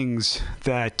fun things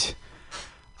that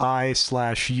I/you/we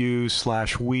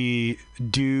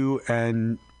do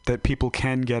and that people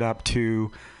can get up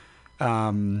to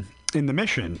in the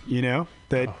mission,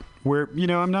 that where,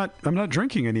 I'm not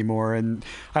drinking anymore, and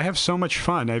I have so much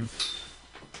fun.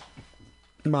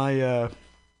 My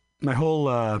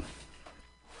whole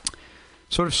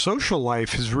sort of social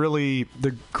life is really,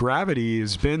 the gravity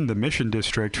has been the Mission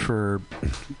District for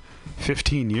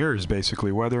 15 years,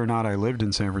 basically, whether or not I lived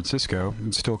in San Francisco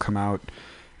and still come out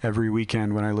every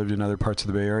weekend when I lived in other parts of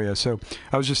the Bay Area. So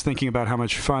I was just thinking about how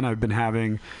much fun I've been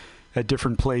having at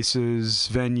different places,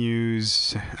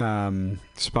 venues,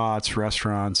 spots,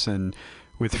 restaurants, and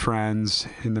with friends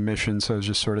in the Mission. So I was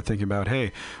just sort of thinking about,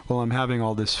 hey, well, I'm having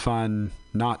all this fun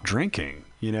not drinking,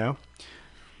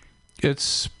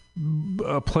 It's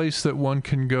a place that one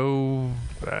can go.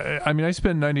 I mean, I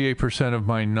spend 98% of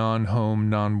my non-home,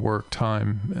 non-work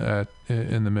time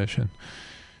in the Mission.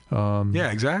 Yeah,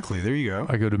 exactly. There you go.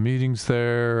 I go to meetings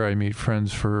there. I meet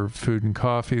friends for food and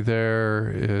coffee there.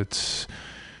 It's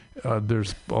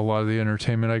there's a lot of the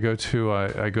entertainment I go to.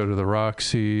 I go to the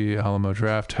Roxy, Alamo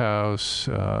Draft House,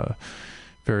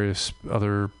 various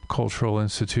other cultural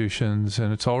institutions,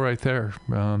 and it's all right there.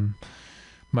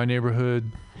 My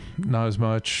neighborhood, not as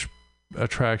much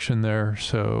attraction there,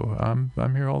 so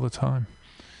I'm here all the time.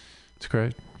 It's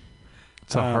great.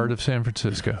 It's the heart of San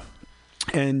Francisco.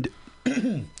 And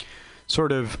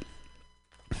sort of,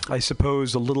 I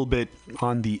suppose, a little bit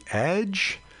on the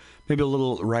edge, maybe a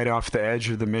little right off the edge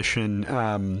of the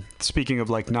Mission. Speaking of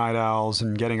like night owls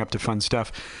and getting up to fun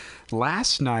stuff,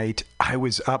 last night I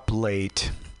was up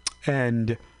late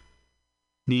and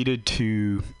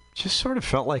just sort of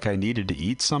felt like I needed to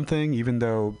eat something, even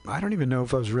though I don't even know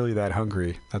if I was really that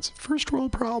hungry. That's first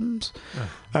world problems.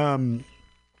 And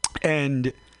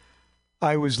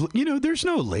I was, there's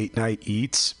no late night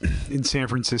eats in San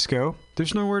Francisco.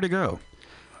 There's nowhere to go.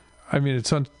 I mean,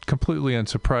 it's completely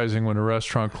unsurprising when a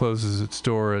restaurant closes its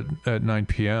door at 9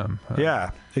 p.m.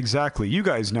 Yeah, exactly. You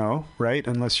guys know, right?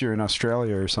 Unless you're in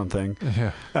Australia or something.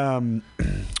 Yeah.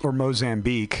 Or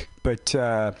Mozambique. But,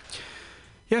 yeah,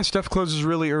 stuff closes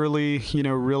really early. You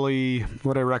know, really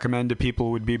what I recommend to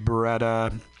people would be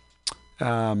Beretta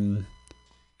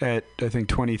at, I think,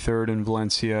 23rd in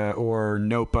Valencia, or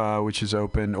Nopa, which is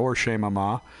open, or Chez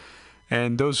Mama.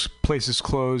 And those places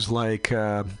close like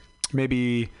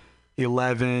maybe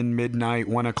 11, midnight,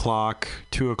 1 o'clock,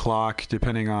 2 o'clock,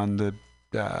 depending on the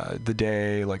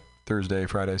day, like Thursday,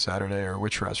 Friday, Saturday, or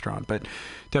which restaurant. But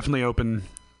definitely open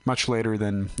much later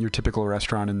than your typical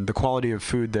restaurant. And the quality of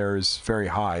food there is very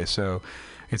high. So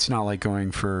it's not like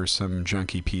going for some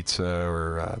junky pizza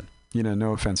or,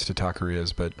 no offense to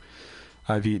taquerias, but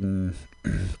I've eaten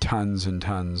tons and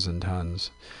tons and tons.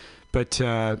 But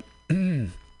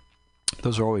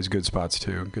those are always good spots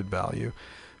too, good value.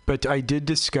 But I did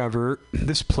discover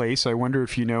this place. I wonder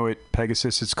if you know it,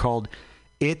 Pegasus. It's called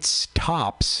It's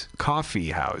Tops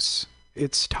Coffee House.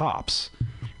 It's Tops.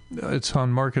 It's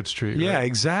on Market Street. Yeah, right?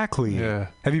 Exactly. Yeah.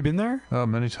 Have you been there? Oh,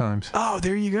 many times. Oh,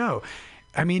 there you go.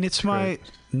 I mean, it's my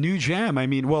new jam. I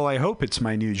mean, well, I hope it's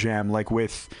my new jam. Like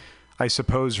with, I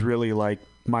suppose, really like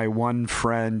my one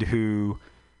friend who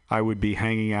I would be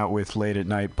hanging out with late at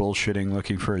night, bullshitting,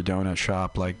 looking for a donut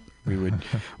shop. Like we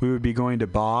would be going to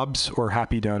Bob's or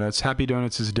Happy Donuts. Happy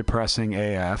Donuts is depressing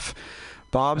AF.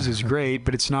 Bob's is great,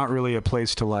 but it's not really a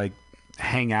place to like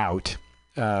hang out.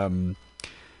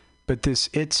 But this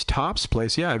It's Tops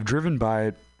place, yeah, I've driven by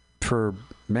it for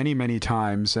many, many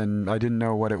times, and I didn't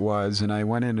know what it was. And I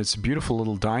went in. It's a beautiful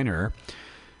little diner,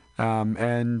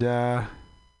 yeah.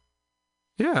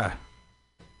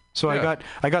 So yeah.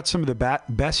 I got some of the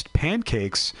best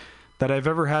pancakes that I've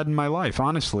ever had in my life.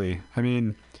 Honestly, I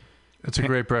mean, it's a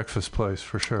great breakfast place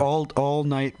for sure. All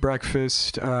night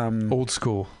breakfast. Old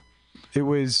school. It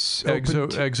was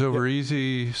eggs over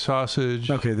easy, sausage.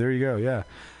 Okay, there you go. Yeah.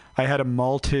 I had a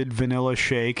malted vanilla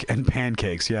shake and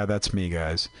pancakes. Yeah, that's me,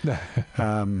 guys.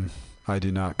 I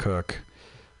do not cook.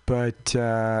 But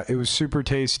it was super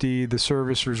tasty. The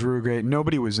service was really great.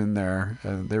 Nobody was in there.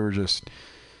 They were just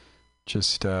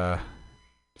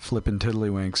flipping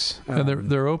tiddlywinks. And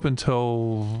they're open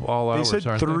till all hours, aren't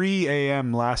they? They said 3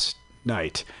 a.m. last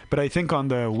night. But I think on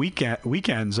the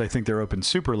weekends, I think they're open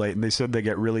super late. And they said they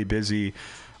get really busy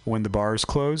when the bars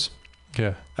close.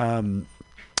 Yeah.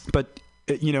 But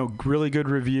really good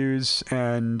reviews,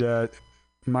 and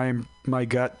my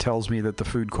gut tells me that the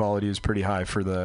food quality is pretty high for the